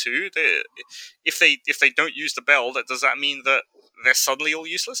movement too. If they don't use the bell, does that mean that they're suddenly all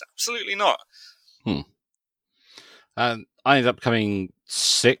useless? Absolutely not. I ended up coming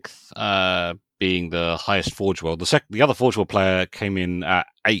 6th, being the highest Forge World. The other Forge World player came in at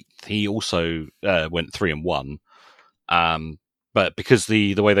 8th. He also went 3-1. But because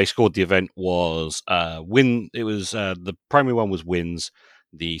the way they scored the event was the primary one was wins,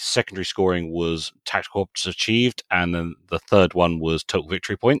 the secondary scoring was tactical ops achieved, and then the third one was total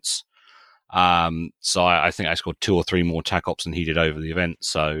victory points. So I think I scored 2 or 3 more tac ops than he did over the event.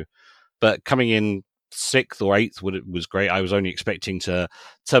 So, but coming in 6th or 8th was great. I was only expecting to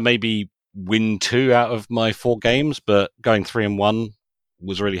maybe win 2 out of my 4 games, but going 3-1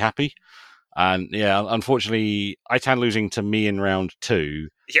 was really happy. And yeah, unfortunately, Aitan losing to me in round 2.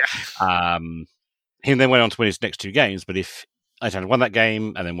 Yeah. He then went on to win his next 2 games. But if Aitan won that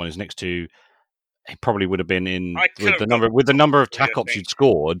game and then won his next 2, he probably would have been in with the number of tac ops you'd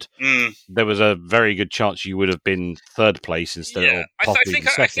scored. There was a very good chance you would have been 3rd place instead of possibly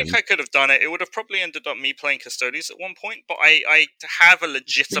second. I think I could have done it. It would have probably ended up me playing Custodies at one point, but I have a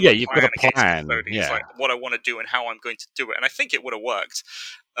legitimate you've got a plan. Like what I want to do and how I'm going to do it, and I think it would have worked.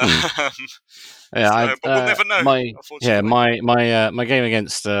 But we'll never know. My game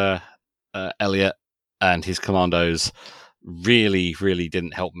against Elliot and his commandos really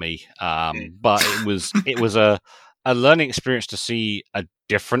didn't help me. But it was a learning experience to see a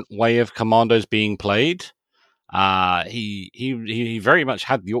different way of commandos being played. He very much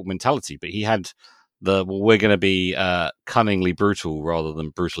had the orc mentality, but he had we're going to be cunningly brutal rather than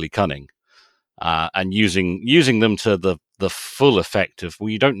brutally cunning. And using them to the full effect of, well,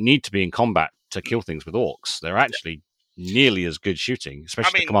 you don't need to be in combat to kill things with orcs. They're actually nearly as good shooting,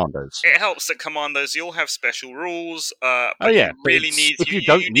 especially the commandos. It helps that commandos, you all have special rules. But you really need if you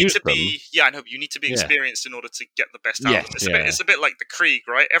don't use them. I know, you need to be experienced in order to get the best out of them. It's a bit like the Krieg,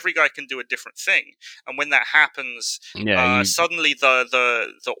 right? Every guy can do a different thing, and when that happens, suddenly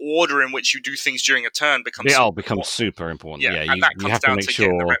the order in which you do things during a turn becomes super important. And that comes down to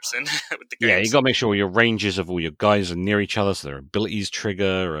getting the reps in with the games. Yeah, you got to make sure your ranges of all your guys are near each other, so their abilities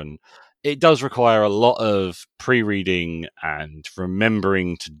trigger, and it does require a lot of pre-reading and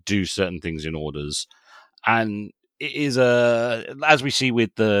remembering to do certain things in orders. And it is as we see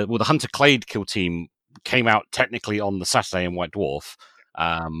with the Hunter Clade kill team came out technically on the Saturday in White Dwarf.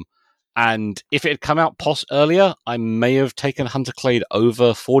 And if it had come out earlier, I may have taken Hunter Clade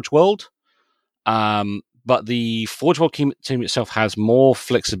over Forge World. But but the Forge World team itself has more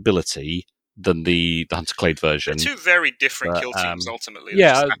flexibility than the Hunter Clade version. They're two very different kill teams, ultimately.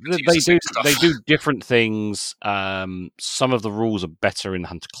 Yeah, they do different things. Some of the rules are better in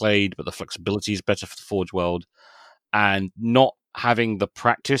Hunter Clade, but the flexibility is better for the Forge World. And not having the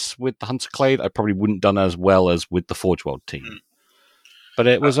practice with the Hunter Clade, I probably wouldn't done as well as with the Forge World team. But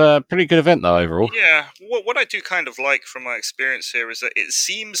it was a pretty good event, though, overall. Yeah, what I do kind of like from my experience here is that it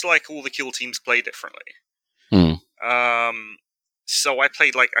seems like all the kill teams play differently. So I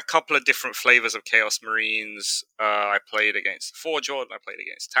played like a couple of different flavors of Chaos Marines. I played against the Forge World, and I played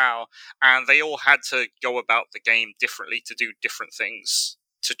against Tau, and they all had to go about the game differently to do different things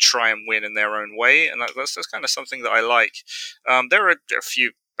to try and win in their own way, and that's kind of something that I like. There are a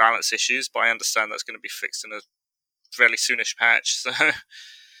few balance issues, but I understand that's going to be fixed in a fairly soonish patch. So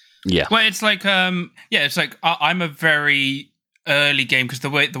yeah, well, it's like it's like I'm a very early game, because the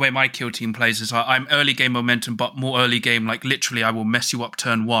way my kill team plays is I'm early game momentum, but more early game, like literally I will mess you up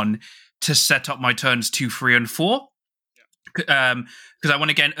turn 1 to set up my turns 2, 3, and 4. Because I want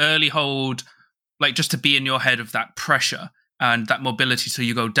to get an early hold, like just to be in your head of that pressure and that mobility, so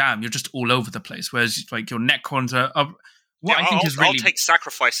you go, damn, you're just all over the place. Whereas like your Necrons are I'll take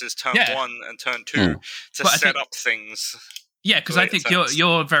sacrifices turn 1 and turn 2 to set up things. Yeah, because I think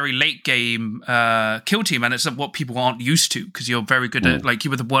you're a very late game kill team, and it's what people aren't used to, because you're very good at, like, you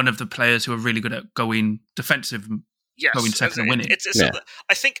were one of the players who are really good at going defensive and going second and winning.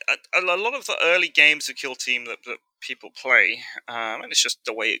 I think a lot of the early games of kill team that people play, and it's just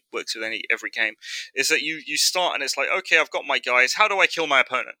the way it works with every game, is that you start and it's like, okay, I've got my guys, how do I kill my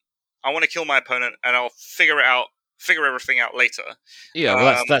opponent? I want to kill my opponent, and I'll figure everything out later. Yeah,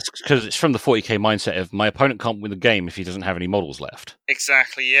 well, that's because it's from the 40k mindset of my opponent can't win the game if he doesn't have any models left.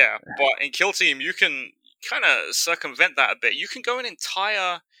 Exactly, yeah. But in Kill Team, you can kind of circumvent that a bit. You can go an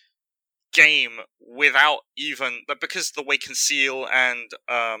entire game without even, because the way Conceal and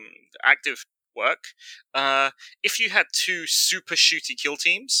Active work, if you had two super shooty kill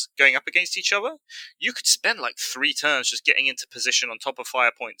teams going up against each other, you could spend like 3 turns just getting into position on top of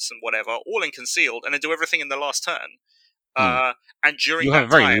fire points and whatever, all in Concealed, and then do everything in the last turn. And during you have a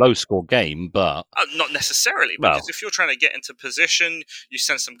very low score game, but not necessarily, because if you're trying to get into position, you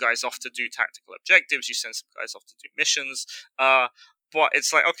send some guys off to do tactical objectives, you send some guys off to do missions, but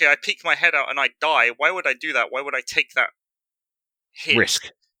it's like, okay, I peek my head out and I die. Why would I do that? Why would I take that hit?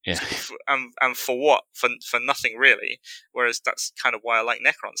 Risk. Yeah. And for what? For nothing, really. Whereas that's kind of why I like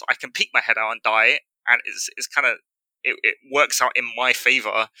Necrons. I can peek my head out and die, and it's kind of, it works out in my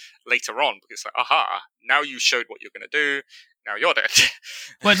favor later on, because like, aha, now you showed what you're going to do, now you're dead.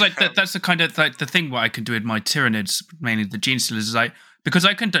 Well, it's like that's the kind of like the thing what I can do with my Tyranids, mainly the Gene Stealers, is like, because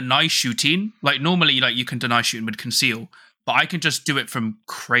I can deny shooting, like normally like you can deny shooting with Conceal, but I can just do it from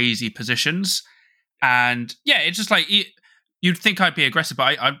crazy positions. And yeah, it's just like, you'd think I'd be aggressive,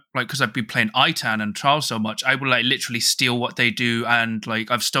 but I like, because I've been playing Itan and Trials so much, I will like literally steal what they do, and like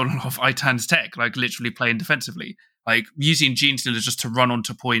I've stolen off Itan's tech, like literally playing defensively, like using Gene Stealers just to run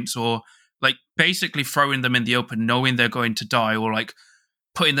onto points, or like basically throwing them in the open, knowing they're going to die, or like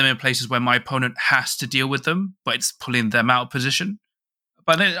putting them in places where my opponent has to deal with them, but it's pulling them out of position.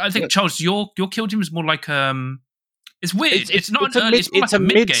 But then, I think, Charles, your kill team is more like it's weird. It's not an early. It's more like a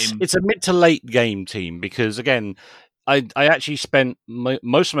mid game. It's a mid to late game team, because again, I actually spent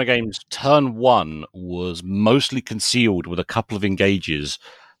most of my games. Turn 1 was mostly Concealed with a couple of engages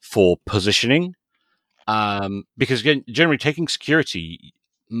for positioning, because again, generally taking security,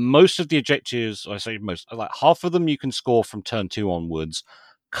 most of the objectives, I say most, like half of them you can score from turn 2 onwards.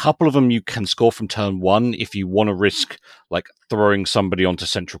 Couple of them you can score from turn 1 if you want to risk like throwing somebody onto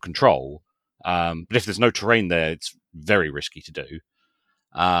central control. But if there's no terrain there, it's very risky to do.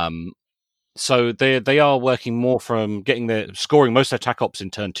 So they are working more from scoring most of their attack ops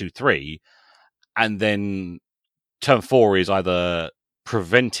in turn 2, 3, and then turn 4 is either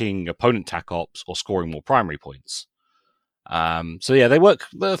preventing opponent attack ops or scoring more primary points. So yeah,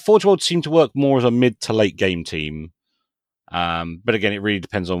 the Forge World seem to work more as a mid to late game team. But again, it really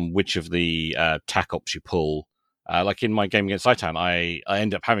depends on which of the attack ops you pull. Like in my game against Itan, I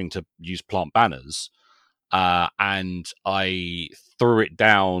end up having to use plant banners, and I threw it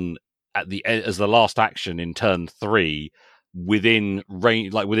down at the end as the last action in turn 3 within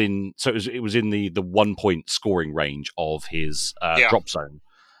range, so it was in the 1 point scoring range of his drop zone.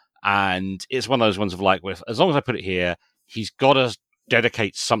 And it's one of those ones of like, as long as I put it here, he's got to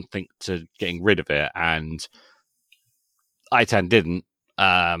dedicate something to getting rid of it, and Itan didn't.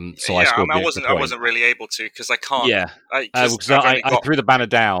 So I scored. I wasn't really able to, because I can't. Yeah, I threw the banner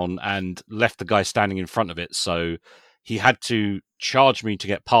down and left the guy standing in front of it, so he had to charge me to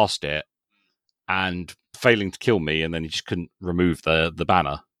get past it, and failing to kill me, and then he just couldn't remove the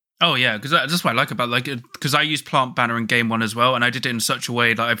banner. Oh yeah, because that's what I like about because I use Plant Banner in Game 1 as well, and I did it in such a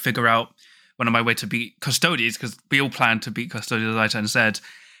way that I figure out when on my way to beat Custodians, because we all plan to beat Custodians, as I said,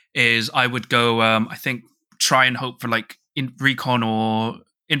 is I would go, I think, try and hope for like in recon or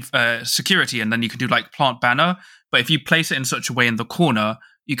in security, and then you can do like Plant Banner. But if you place it in such a way in the corner,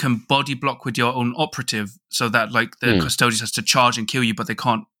 you can body block with your own operative, so that like the Custodians has to charge and kill you, but they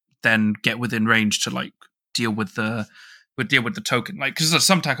can't then get within range to like deal with the token, like, because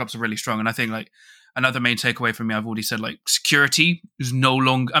some tac ops are really strong. And I think like another main takeaway from me, I've already said, like, security is no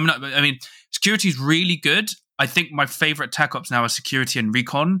longer, I mean security is really good. I think my favorite tac ops now are security and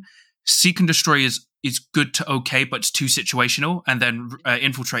recon. Seek and destroy is good to okay, but it's too situational. And then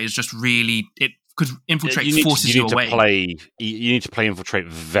infiltrate is just really it, because infiltrate forces you away. You need to play infiltrate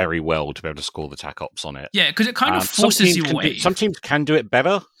very well to be able to score the tac ops on it. Yeah, because it kind of forces you away. Some teams can do it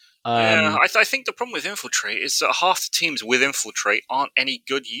better. Yeah, I think the problem with infiltrate is that half the teams with infiltrate aren't any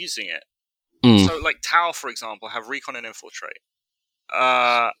good using it. So, like Tau, for example, have recon and infiltrate,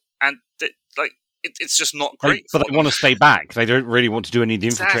 and it's just not great. But they want to stay back. They don't really want to do any of the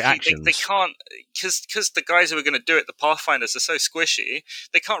infiltrate actions. They can't, because the guys who are going to do it, the Pathfinders, are so squishy.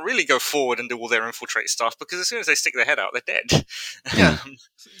 They can't really go forward and do all their infiltrate stuff, because as soon as they stick their head out, they're dead. Yeah,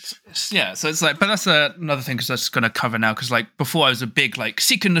 yeah. So it's like, but that's another thing, because that's going to cover now. Because like before, I was a big like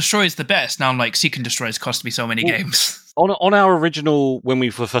Seek and Destroy is the best. Now I'm like, Seek and Destroy has cost me so many games. On our original, when we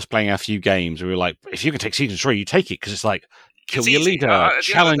were first playing our few games, we were like, if you can take Seek and Destroy, you take it, because it's like, kill your leader,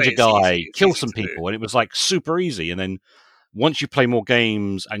 challenge a guy, kill some people. And it was like super easy. And then once you play more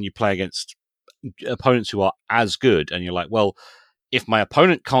games and you play against opponents who are as good, and you're like, well, if my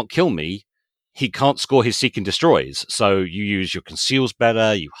opponent can't kill me, he can't score his Seek and Destroys. So you use your conceals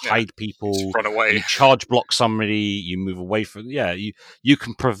better, you hide people, run away, you charge block somebody, you move away from, you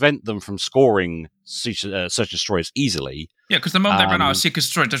can prevent them from scoring search and destroys easily. Yeah, because the moment they ran out of Seek and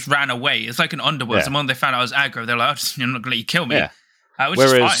Destroy, just ran away. It's like an Underworld. Yeah. The moment they found out I was aggro, they're like, oh, you're not going to let you kill me. Yeah. Which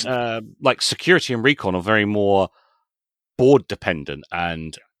Whereas, is fine. Like security and recon are very more board dependent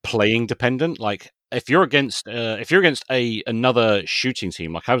and playing dependent. Like if you're against another shooting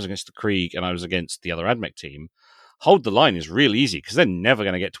team, like I was against the Krieg and I was against the other AdMech team, hold the line is real easy, because they're never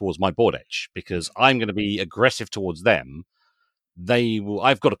going to get towards my board edge, because I'm going to be aggressive towards them.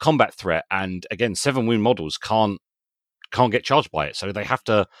 I've got a combat threat, and again, 7 wound models can't get charged by it, so they have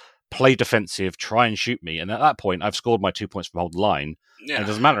to play defensive, try and shoot me, and at that point I've scored my 2 points from hold the line. And it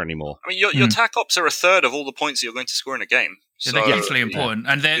doesn't matter anymore. I mean, your tac ops are a third of all the points that you're going to score in a game. So they're hugely important,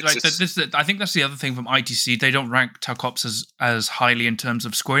 and they're like this. I think that's the other thing from ITC. They don't rank tac ops as highly in terms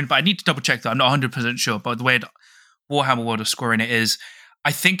of scoring, but I need to double check that. I'm not 100% sure, but the way Warhammer World of scoring it is,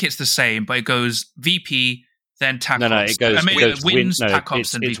 I think it's the same, but it goes VP, then tac ops. No, it goes wins, tac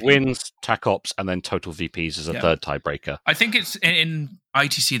ops, and VP. It's wins, tac ops, and then total VPs as a third tiebreaker. I think it's in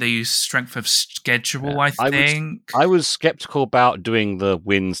ITC they use strength of schedule. I think I was skeptical about doing the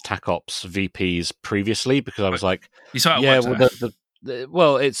wins, tac ops, VPs previously, because I was like, you saw it. Yeah, it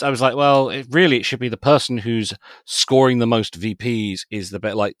should be the person who's scoring the most VPs is the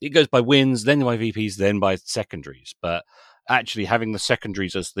better. Like, it goes by wins, then by VPs, then by secondaries. But actually, having the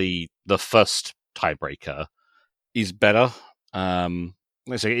secondaries as the first tiebreaker is better.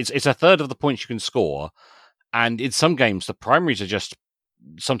 Let's say it's a third of the points you can score, and in some games the primaries are just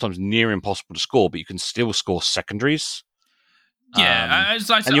sometimes near impossible to score, but you can still score secondaries. Yeah,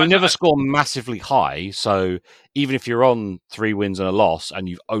 and you'll never score massively high. So even if you're on 3 wins and a loss and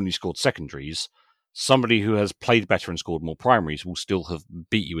you've only scored secondaries, somebody who has played better and scored more primaries will still have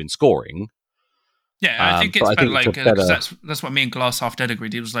beat you in scoring. Yeah, I think it's better, like, that's what me and Glass Half Dead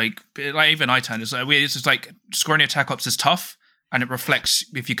agreed. It was like even iTurn, it's just like scoring attack ops is tough, and it reflects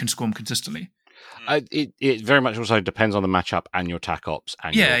if you can score them consistently. It very much also depends on the matchup and your tac ops.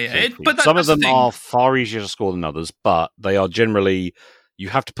 And but some of them are far easier to score than others, but they are generally, you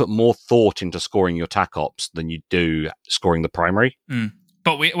have to put more thought into scoring your tac ops than you do scoring the primary.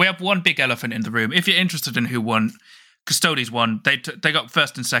 But we have one big elephant in the room. If you're interested in who won, Custodes won. They got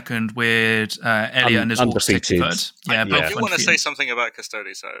first and second with Elia and his Orcs taking third. Yeah, I do want to say something about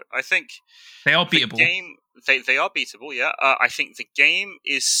Custodes, though. I think they are beatable. They are beatable, yeah. I think the game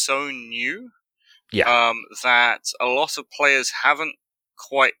is so new that a lot of players haven't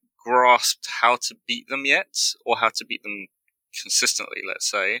quite grasped how to beat them yet, or how to beat them consistently, let's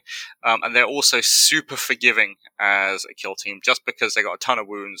say. And they're also super forgiving as a kill team, just because they got a ton of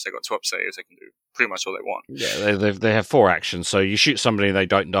wounds, they got 2 up saves, they can do pretty much all they want. Yeah, they have 4 actions, so you shoot somebody and they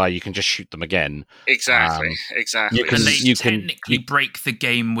don't die, you can just shoot them again. Exactly. And they technically break the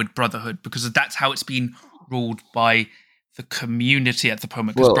game with Brotherhood, because that's how it's been ruled by the community at the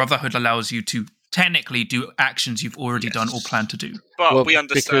moment, because Brotherhood allows you to technically do actions you've already done or plan to do. But we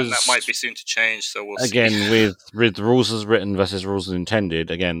understand that might be soon to change, so we'll see. Again, with rules as written versus rules as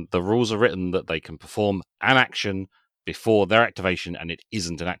intended, again, the rules are written that they can perform an action before their activation, and it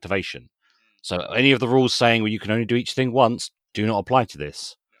isn't an activation. So any of the rules saying, well, you can only do each thing once, do not apply to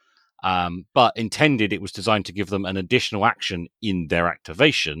this. But intended, it was designed to give them an additional action in their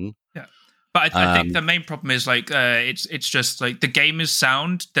activation. Yeah. But I think the main problem is like it's just like the game is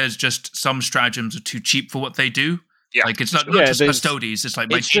sound. There's just some stratagems are too cheap for what they do. Yeah. Like it's not just Custodes. It's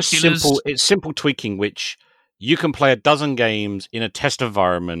like it's just simple. It's simple tweaking, which you can play a dozen games in a test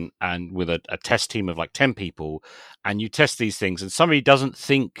environment and with a test team of like 10 people, and you test these things, and somebody doesn't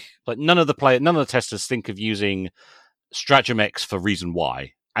think like none of the testers think of using Stratagem X for reason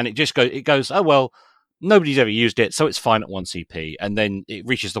Y, and it goes, oh well, nobody's ever used it, so it's fine at 1 CP, and then it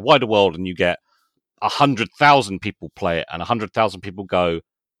reaches the wider world, and you get 100,000 people play it, and 100,000 people go,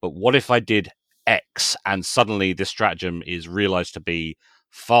 but what if I did X, and suddenly this stratagem is realized to be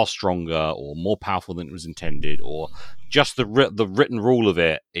far stronger or more powerful than it was intended, or just the written rule of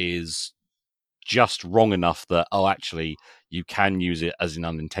it is just wrong enough that, oh, actually, you can use it as an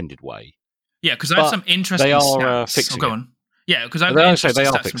unintended way. Yeah, because I have some interesting they are stats. fixing go on. Yeah, because I have they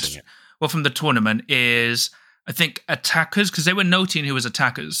are fixing it. Well, from the tournament is, I think, attackers, because they were noting who was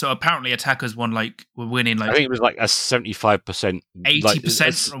attackers. So apparently attackers were winning like... I think it was like a 75%...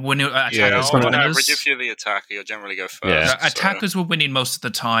 80% winning attackers. Yeah, on average, if you're the attacker, you'll generally go first. Yeah. So attackers were winning most of the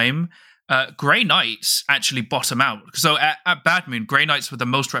time. Grey Knights actually bottom out. So at Bad Moon, Grey Knights were the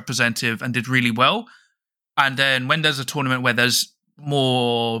most representative and did really well. And then when there's a tournament where there's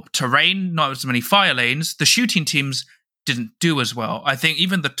more terrain, not as many fire lanes, the shooting teams didn't do as well. I think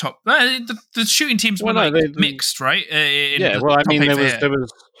even the top... the shooting teams were mixed, right? There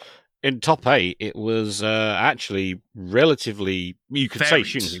was... In top 8, it was actually relatively... You could say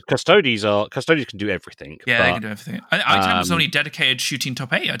shooting. Custodies can do everything. Yeah, they can do everything. I was only dedicated shooting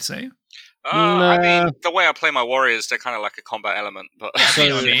top 8, I'd say. I mean, the way I play my warriors, they're kind of like a combat element. But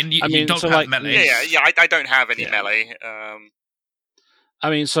you don't have melee. Yeah. I don't have any melee. I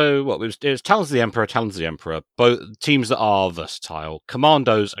mean, so what? It was Talons of the Emperor, both teams that are versatile.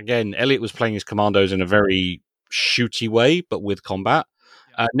 Commandos, again, Elliot was playing his Commandos in a very shooty way, but with combat.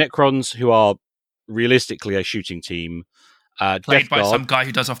 Necrons, who are realistically a shooting team. Played by some guy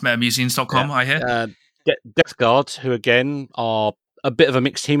who does off MetaMuseums.com, I hear. Death Guard, who again are a bit of a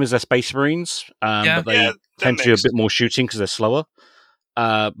mixed team as their Space Marines, but they tend to do a bit more shooting because they're slower.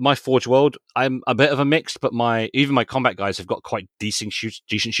 My Forge World, I'm a bit of a mixed, but even my combat guys have got quite decent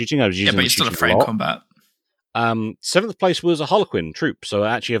shooting. I was using but it's still a frame combat. 7th place was a Harlequin troop, so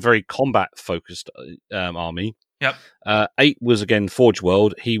actually a very combat focused army. Yep. 8 was again Forge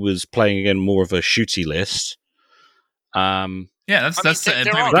World. He was playing again more of a shooty list. That's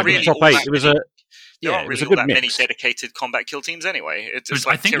there aren't really top 8. It was a there aren't really all that many dedicated combat kill teams anyway.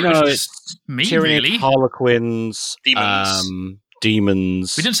 I think it was just me, Tyranid, really. Harlequins,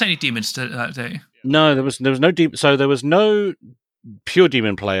 demons. We didn't say any demons that day. No, there was no demon. So there was no pure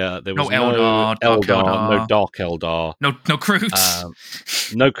demon player. There was no Eldar, no Dark Eldar, no Kroot,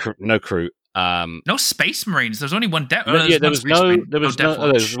 no Kroot. No Space Marines. There's only one There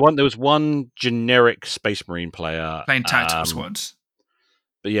was one generic Space Marine player playing tactical squads.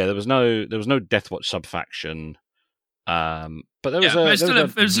 But yeah, there was no Deathwatch subfaction. But there was a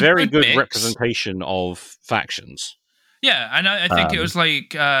very good representation of factions. Yeah, and I think it was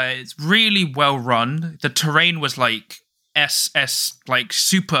like it's really well run. The terrain was like SS, like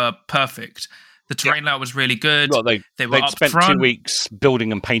super perfect. The terrain layout was really good. Well, they spent 2 weeks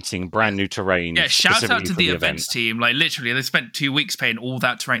building and painting brand new terrain. Yeah, shout out to the events team. Like literally, they spent 2 weeks painting all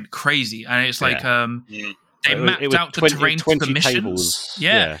that terrain. Crazy, and it's like they mapped out the terrain for the missions.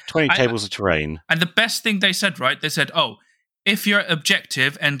 20 tables of terrain. And the best thing they said, right? They said, "Oh, if your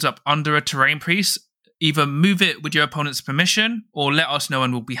objective ends up under a terrain piece, either move it with your opponent's permission, or let us know,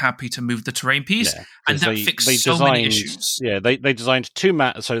 and we'll be happy to move the terrain piece." Yeah, and that fixed so many issues. Yeah, they designed 2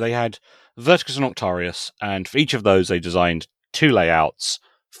 maps. So they had Verticus and Octarius, and for each of those, they designed 2 layouts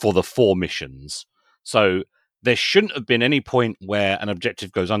for the 4 missions. So there shouldn't have been any point where an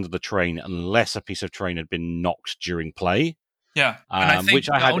objective goes under the terrain unless a piece of terrain had been knocked during play. Yeah, which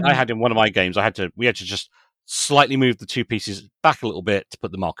I had in one of my games. We had to just slightly move the 2 pieces back a little bit to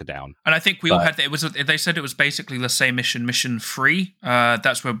put the marker down. And I think we all had they said it was basically the same mission 3.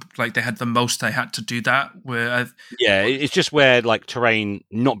 That's where like they had the most they had to do that. It's just where like terrain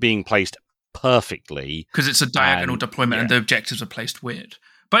not being placed perfectly because it's a diagonal deployment and the objectives are placed weird.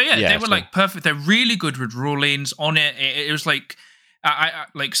 But they were like perfect. They're really good with rulings on it. It was like I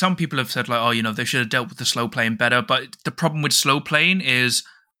like some people have said like, oh, they should have dealt with the slow playing better. But the problem with slow playing is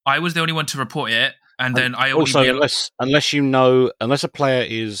I was the only one to report it, and then I only also unless a player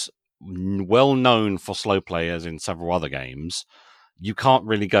is well known for slow players in several other games, you can't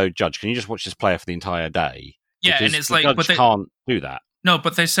really go judge. Can you just watch this player for the entire day? Yeah, Because and it's the like, judge but they can't do that. no,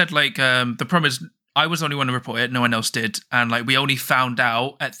 but they said like the problem is I was the only one to report it, no one else did, and like we only found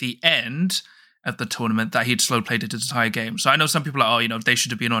out at the end of the tournament that he'd slow played it his entire game. So I know some people are, they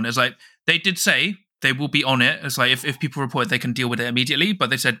should have been on it. It's like they did say they will be on it. It's like if people report it, they can deal with it immediately. But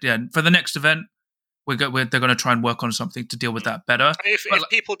they said, yeah, for the next event, they're going to try and work on something to deal with that better. If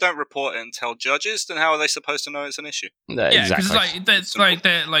people don't report it and tell judges, then how are they supposed to know it's an issue? Yeah, because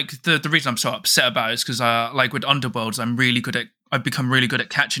the reason I'm so upset about it is because like with Underworlds, I've become really good at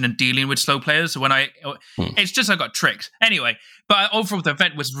catching and dealing with slow players. So when it's just I got tricked anyway. But overall, the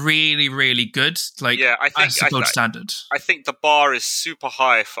event was really, really good. Like, yeah, I think as gold standard. I think the bar is super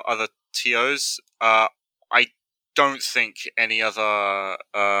high for other TOs. I don't think any other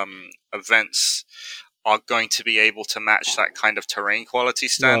events are going to be able to match that kind of terrain quality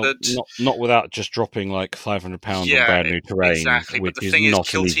standard. Well, not without just dropping like £500 on brand new terrain, exactly. Which but the is thing not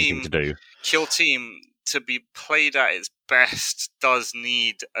is, an easy thing to do. Kill Team, to be played at its best, does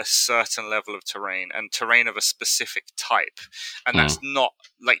need a certain level of terrain, and terrain of a specific type. And that's not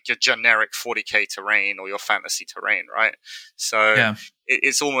like your generic 40k terrain or your fantasy terrain, right? So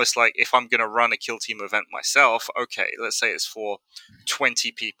it's almost like if I'm going to run a Kill Team event myself, okay, let's say it's for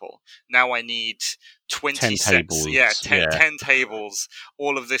 20 people. Now I need 20 10 sets. tables. 10 tables,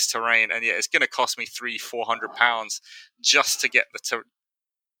 all of this terrain. And it's going to cost me £300-400 just to get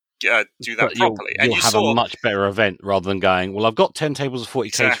do that properly. You'll have a much better event rather than going, well, I've got 10 tables of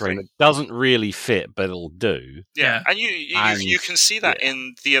 40k terrain that doesn't really fit, but it'll do. Yeah, and you can see that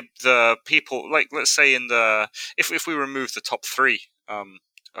in the people, like, let's say in the if we remove the top three from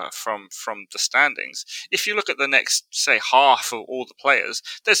the standings, if you look at the next, say, half of all the players,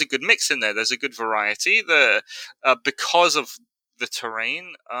 there's a good mix in there. There's a good variety. Because of the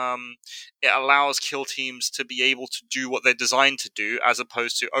terrain, it allows Kill Teams to be able to do what they're designed to do, as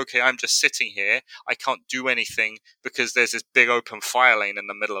opposed to, okay, I'm just sitting here, I can't do anything because there's this big open fire lane in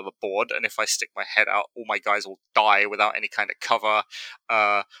the middle of the board, and if I stick my head out, all my guys will die without any kind of cover.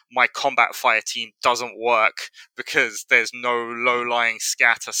 My combat fire team doesn't work because there's no low-lying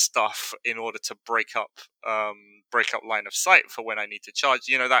scatter stuff in order to break up line of sight for when I need to charge,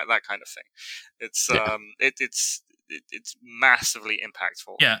 that kind of thing. It's massively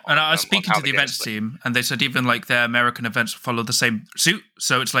impactful. Yeah, and I was speaking to the events team, and they said even like their American events follow the same suit.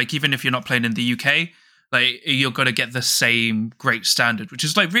 So it's like even if you're not playing in the UK, like you're going to get the same great standard, which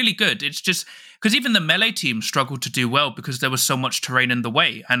is like really good. It's just because even the melee team struggled to do well because there was so much terrain in the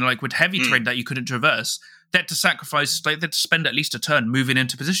way, and like with heavy terrain that you couldn't traverse, they had to sacrifice, like they had to spend at least a turn moving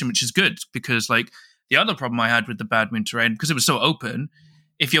into position, which is good because like the other problem I had with the Bad Moon terrain, because it was so open,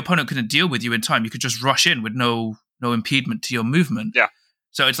 if your opponent couldn't deal with you in time, you could just rush in with no impediment to your movement. Yeah.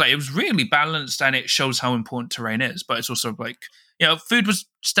 So it's like it was really balanced, and it shows how important terrain is. But it's also like, food was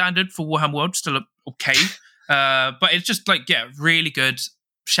standard for Warhammer World, still okay. But it's just like, really good.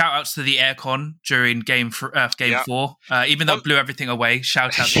 Shout outs to the aircon during game 4. Even though it blew everything away,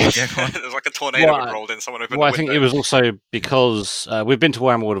 shout out to the aircon. There's like a tornado that rolled in. Someone opened the window. I think it was also because we've been to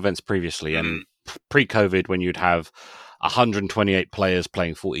Warhammer World events previously, and pre-COVID, when you'd have 128 players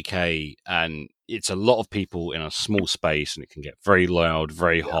playing 40k, and it's a lot of people in a small space, and it can get very loud,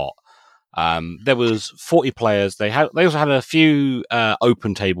 very hot. There was 40 players. They also had a few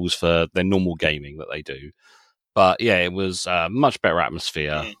open tables for their normal gaming that they do, but it was a much better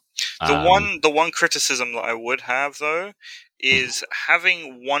atmosphere. The one criticism that I would have though is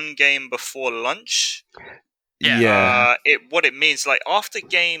having one game before lunch. What it means, like after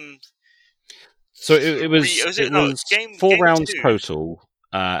game. So it was 4 rounds 2. total,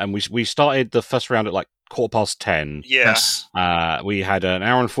 and we started the first round at like 10:15. Yes. We had an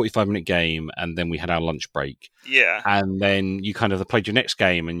hour and 45-minute game, and then we had our lunch break. Yeah. And then you kind of played your next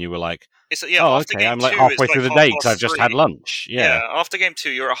game, and you were like, okay, I'm like halfway through the day because I've just had lunch. Yeah. After game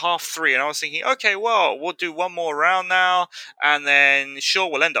 2, you're at 3:30, and I was thinking, okay, well, we'll do one more round now, and then sure,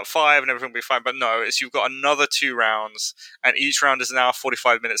 we'll end up 5 and everything will be fine. But no, you've got another 2 rounds, and each round is an hour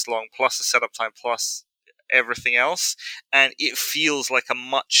 45 minutes long, plus the setup time, plus everything else, and it feels like a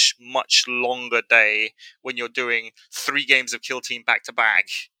much, much longer day when you're doing 3 games of Kill Team back to back.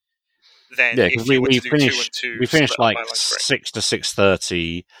 Then if you were to do 2 and 2, we finished like 6 to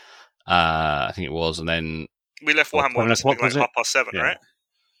 6:30. I think it was, and then we left Warhammer World like 7:30, right?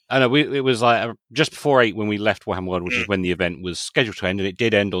 I know it was like just before 8 when we left Warhammer World, which is when the event was scheduled to end, and it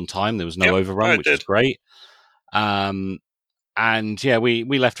did end on time. There was no overrun, which is great. And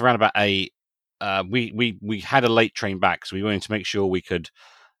we left around about 8. We had a late train back, so we wanted to make sure we could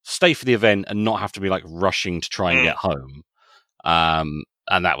stay for the event and not have to be like rushing to try and get home. And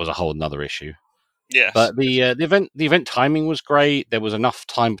that was a whole nother issue. Yes. But the event timing was great. There was enough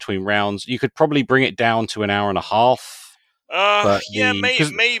time between rounds. You could probably bring it down to an hour and a half.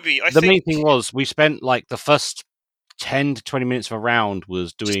 Maybe. The main thing was we spent like the first 10 to 20 minutes of a round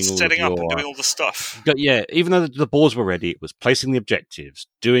was doing just all setting of up and doing all the stuff. Yeah, even though the boards were ready, it was placing the objectives,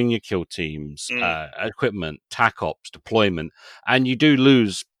 doing your kill teams, equipment, tac ops, deployment, and you do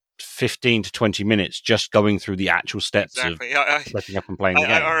lose 15 to 20 minutes just going through the actual steps of setting up and playing the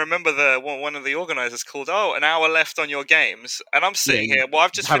game. I remember one of the organisers called, an hour left on your games, and I'm sitting here. Well,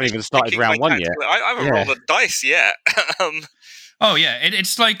 I've just haven't even started round one yet. I haven't rolled a dice yet. Oh yeah,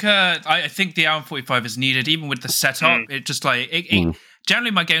 it's like I think the hour and 45 is needed, even with the setup. It just like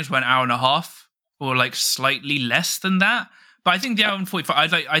generally my games were an hour and a half or like slightly less than that. But I think the hour and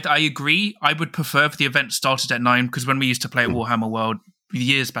 45. I agree. I would prefer if the event started at 9 because when we used to play at Warhammer World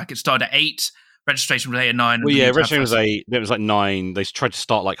years back, it started at 8. Registration was 8 and 9. Well, yeah, registration was 8. It was like 9. They tried to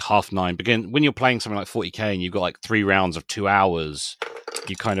start like 9:30. Again, when you're playing something like 40k and you've got like 3 rounds of 2 hours,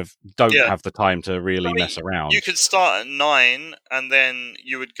 you kind of don't have the time to really mess around. You could start at 9 and then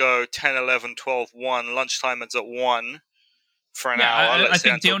you would go 10, 11, 12, 1. Lunchtime is at 1 for an hour. I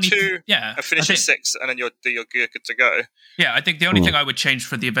think the only 2. And finish at 6, and then you're good to go. Yeah, I think the only thing I would change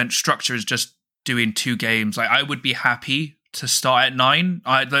for the event structure is just doing 2 games. Like I would be happy to start at 9.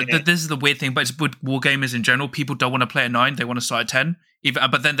 This is the weird thing, but it's with wargamers in general. People don't want to play at 9; they want to start at 10.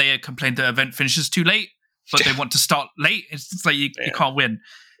 But then they complain the event finishes too late, but they want to start late. It's like you can't win.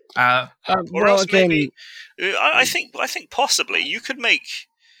 Or else maybe I think possibly you could make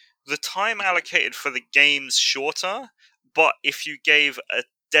the time allocated for the games shorter, but if you gave a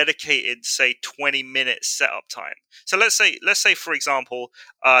dedicated, say, 20-minute setup time. So let's say for example,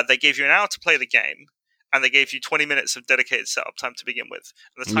 they gave you an hour to play the game. And they gave you 20 minutes of dedicated setup time to begin with.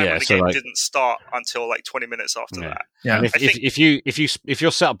 And the time when the game didn't start until like 20 minutes after that. Yeah. And if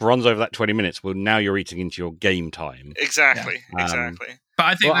your setup runs over that 20 minutes, well, now you're eating into your game time. Exactly. But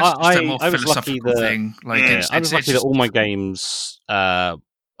I think that's just a more philosophical thing. Like I was lucky that all my games,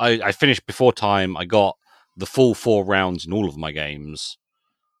 I finished before time. I got the full 4 rounds in all of my games.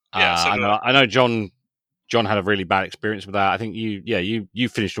 I know John had a really bad experience with that. I think you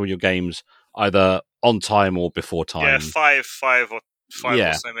finished all your games either on time or before time. Yeah, five or so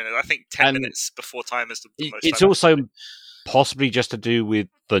minutes. I think 10 minutes before time is the most. It's also possibly just to do with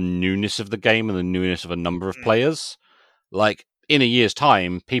the newness of the game and the newness of a number of players. Like in a year's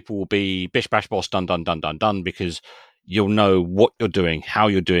time, people will be bish bash boss done because you'll know what you're doing, how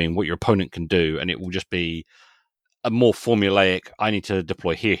you're doing, what your opponent can do, and it will just be a more formulaic, I need to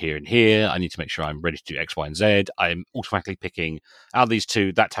deploy here, and here. I need to make sure I'm ready to do X, Y, and Z. I'm automatically picking out of these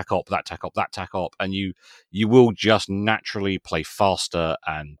 2, that tac op, and you will just naturally play faster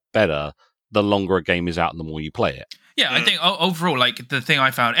and better the longer a game is out and the more you play it. Yeah, I think overall, like the thing I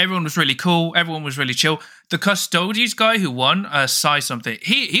found, everyone was really cool. Everyone was really chill. The Custodies guy who won, something,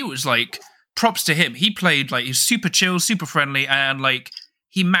 he was like, props to him. He played like, he's super chill, super friendly, and like,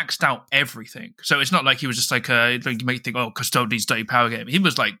 he maxed out everything. So it's not like he was just like you might think, Custodies dirty power game. He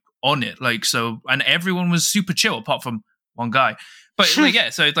was like on it, like so, and everyone was super chill apart from one guy. But yeah,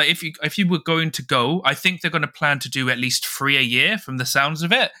 so like if you were going to go, I think they're going to plan to do at least 3 a year from the sounds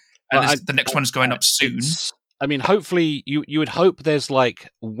of it, and the next one's going up soon. I mean, hopefully you would hope there's like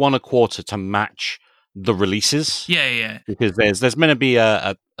 1 a quarter to match the releases. Yeah. Because there's meant to be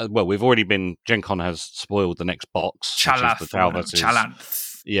we've already been, Gen Con has spoiled the next box, Chalath, which is the Tau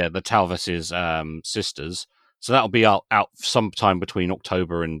versus, the Tau versus Sisters. So that'll be out sometime between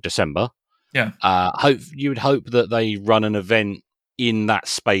October and December. Yeah. You would hope that they run an event in that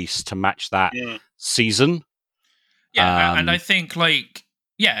space to match that season. Yeah, and I think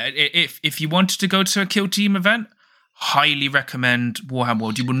if you wanted to go to a Kill Team event, highly recommend Warhammer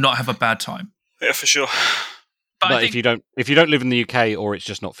World. You will not have a bad time. Yeah, for sure. But if you don't live in the UK or it's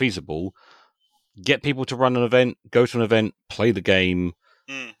just not feasible, get people to run an event, go to an event, play the game.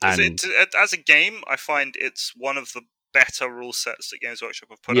 As a game, I find it's one of the better rule sets that Games Workshop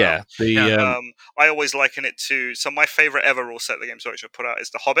have put out. I always liken it to, so my favorite ever rule set that Games Workshop put out is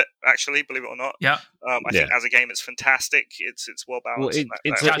The Hobbit, actually, believe it or not. I think as a game it's fantastic. It's well balanced. Well,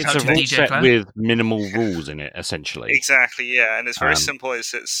 it's a rule set with minimal rules in it, essentially. Exactly, yeah, and it's very simple.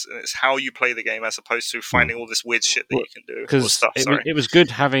 It's how you play the game as opposed to finding all this weird shit that you can do. Because it was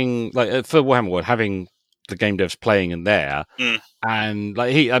good having, like, for Warhammer World, having the game devs playing in there, and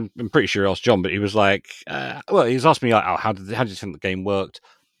like I'm pretty sure he asked John, but he was like, he was asking me like, how did you think the game worked?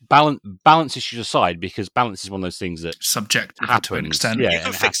 Balance issues aside, because balance is one of those things that subjective happens to an extent. Yeah, you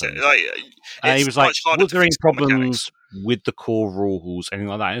can fix it. And he was like, was there any problems with the core rules, anything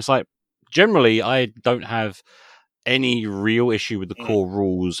like that. And it's like, generally, I don't have any real issue with the core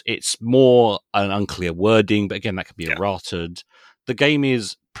rules. It's more an unclear wording, but again, that could be errated. The game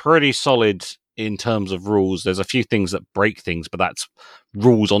is pretty solid in terms of rules. There's a few things that break things, but that's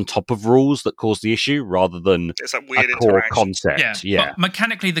rules on top of rules that cause the issue rather than it's that weird a core concept. But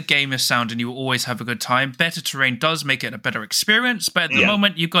mechanically, the game is sound and you will always have a good time. Better terrain does make it a better experience, but at the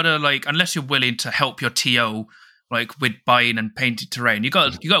moment, you've got to, like, unless you're willing to help your TO, like with buying and painted terrain, you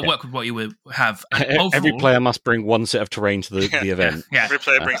got to work with what you will have. Every player must bring one set of terrain to the event. Every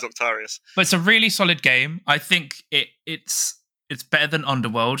player brings Octarius. But it's a really solid game. I think it's better than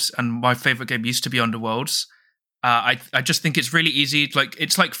Underworlds, and my favorite game used to be Underworlds. I just think it's really easy. Like,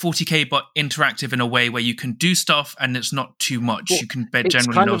 it's like 40k, but interactive in a way where you can do stuff and it's not too much. Well, you can it's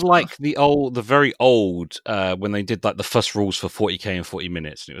generally kind know of stuff. like the very old when they did like the first rules for 40k and 40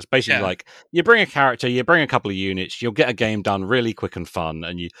 minutes. And it was basically like, you bring a character, you bring a couple of units, you'll get a game done really quick and fun,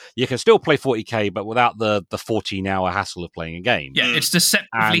 and you can still play 40k, but without the 14-hour hassle of playing a game. Yeah, it's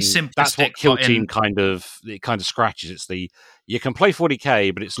deceptively simplistic. That's what Kill Team kind of scratches. It's you can play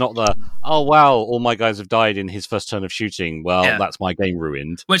 40k, but it's not oh wow, all my guys have died in his first turn of shooting. Well, that's my game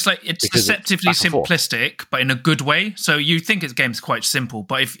ruined. Well, it's deceptively simplistic, but in a good way. So you think its game's quite simple,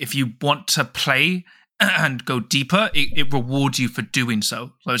 but if you want to play and go deeper, it rewards you for doing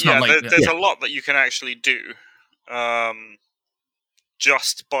so. So it's not like there's a lot that you can actually do,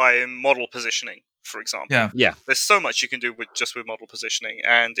 just by model positioning, for example. Yeah. There's so much you can do with model positioning,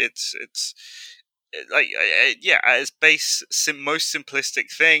 and it's like at its base, most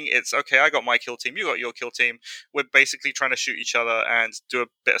simplistic thing, it's okay, I got my kill team, you got your kill team, we're basically trying to shoot each other and do a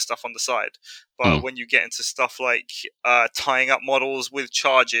bit of stuff on the side. But when you get into stuff like tying up models with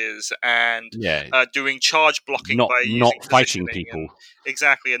charges and doing charge blocking by not fighting people,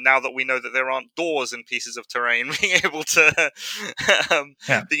 exactly, and now that we know that there aren't doors in pieces of terrain, being able to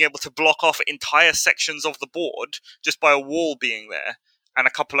block off entire sections of the board just by a wall being there and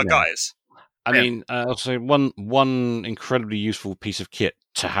a couple of guys. I mean, also one incredibly useful piece of kit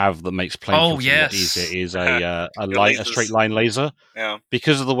to have that makes playing easier is a straight line laser. Yeah.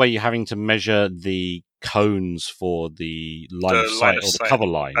 Because of the way you're having to measure the cones for the line of sight or the cover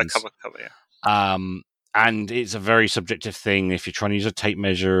lines. And it's a very subjective thing. If you're trying to use a tape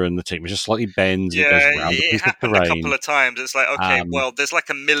measure and the tape measure slightly bends, it goes around the piece of terrain. A couple of times. It's like, okay, well, there's like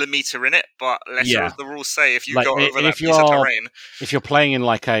a millimeter in it, but let's as the rules say, if you go over that piece of terrain. If you're playing in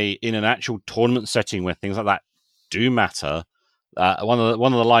in an actual tournament setting where things like that do matter, one of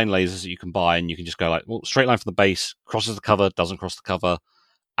the line lasers that you can buy, and you can just go like, well, straight line for the base, crosses the cover, doesn't cross the cover,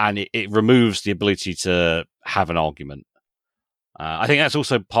 and it removes the ability to have an argument. I think that's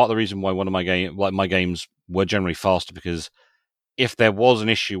also part of the reason why my games were generally faster, because if there was an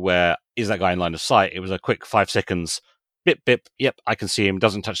issue where is that guy in line of sight, it was a quick 5 seconds, bip, bip, yep, I can see him,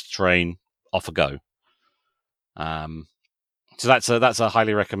 doesn't touch the terrain, off a go. So that's a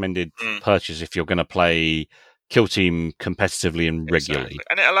highly recommended purchase if you're going to play Kill Team competitively and regularly.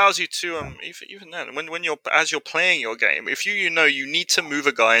 And it allows you to even then, when you're as you're playing your game, if you know you need to move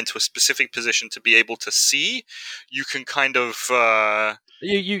a guy into a specific position to be able to see, you can kind of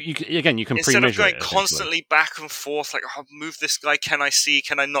you can instead of going constantly back and forth, like, oh, move this guy, can I see,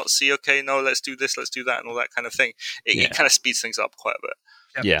 can I not see, okay, no, let's do this, let's do that, and all that kind of thing. It kind of speeds things up quite a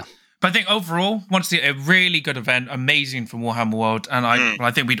bit. Yeah. But I think overall, once a really good event, amazing from Warhammer World, and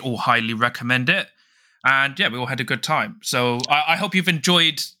I think we'd all highly recommend it. And we all had a good time. So I hope you've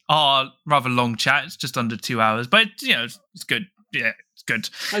enjoyed our rather long chat. It's just under 2 hours, but it's good. Yeah, it's good.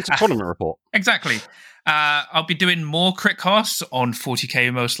 It's a tournament report. Exactly. I'll be doing more crit casts on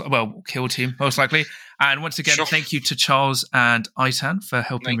 40k Kill Team most likely. And once again, thank you to Charles and Aitan for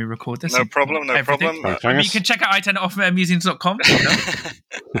helping me record this. No problem. You can check out Aitan at offmaremuseums.com.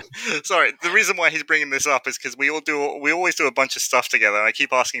 Sorry, the reason why he's bringing this up is because we always do a bunch of stuff together, and I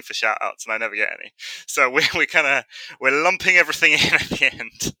keep asking for shout outs and I never get any. So we're lumping everything in at the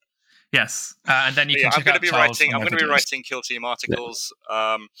end. Yes, and then you can check out I'm going to be writing Kill Team articles.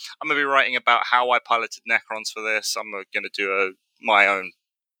 I'm going to be writing about how I piloted Necrons for this. I'm going to do my own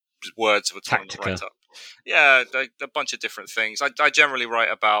words of a tournament write-up. Yeah, a bunch of different things. I generally write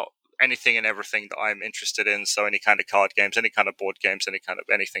about anything and everything that I'm interested in. So any kind of card games, any kind of board games, any kind of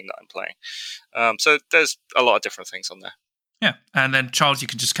anything that I'm playing. So there's a lot of different things on there. Yeah, and then Charles, you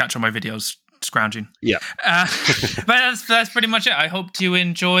can just catch on my videos. Scrounging. Yeah. But that's pretty much it. I hope you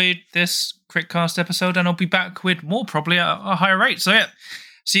enjoyed this Critcast episode, and I'll be back with more, probably at a higher rate. So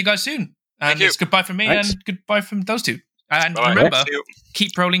see you guys soon. And it's goodbye from me and goodbye from those two. And remember,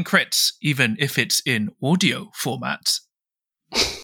 keep rolling crits, even if it's in audio format.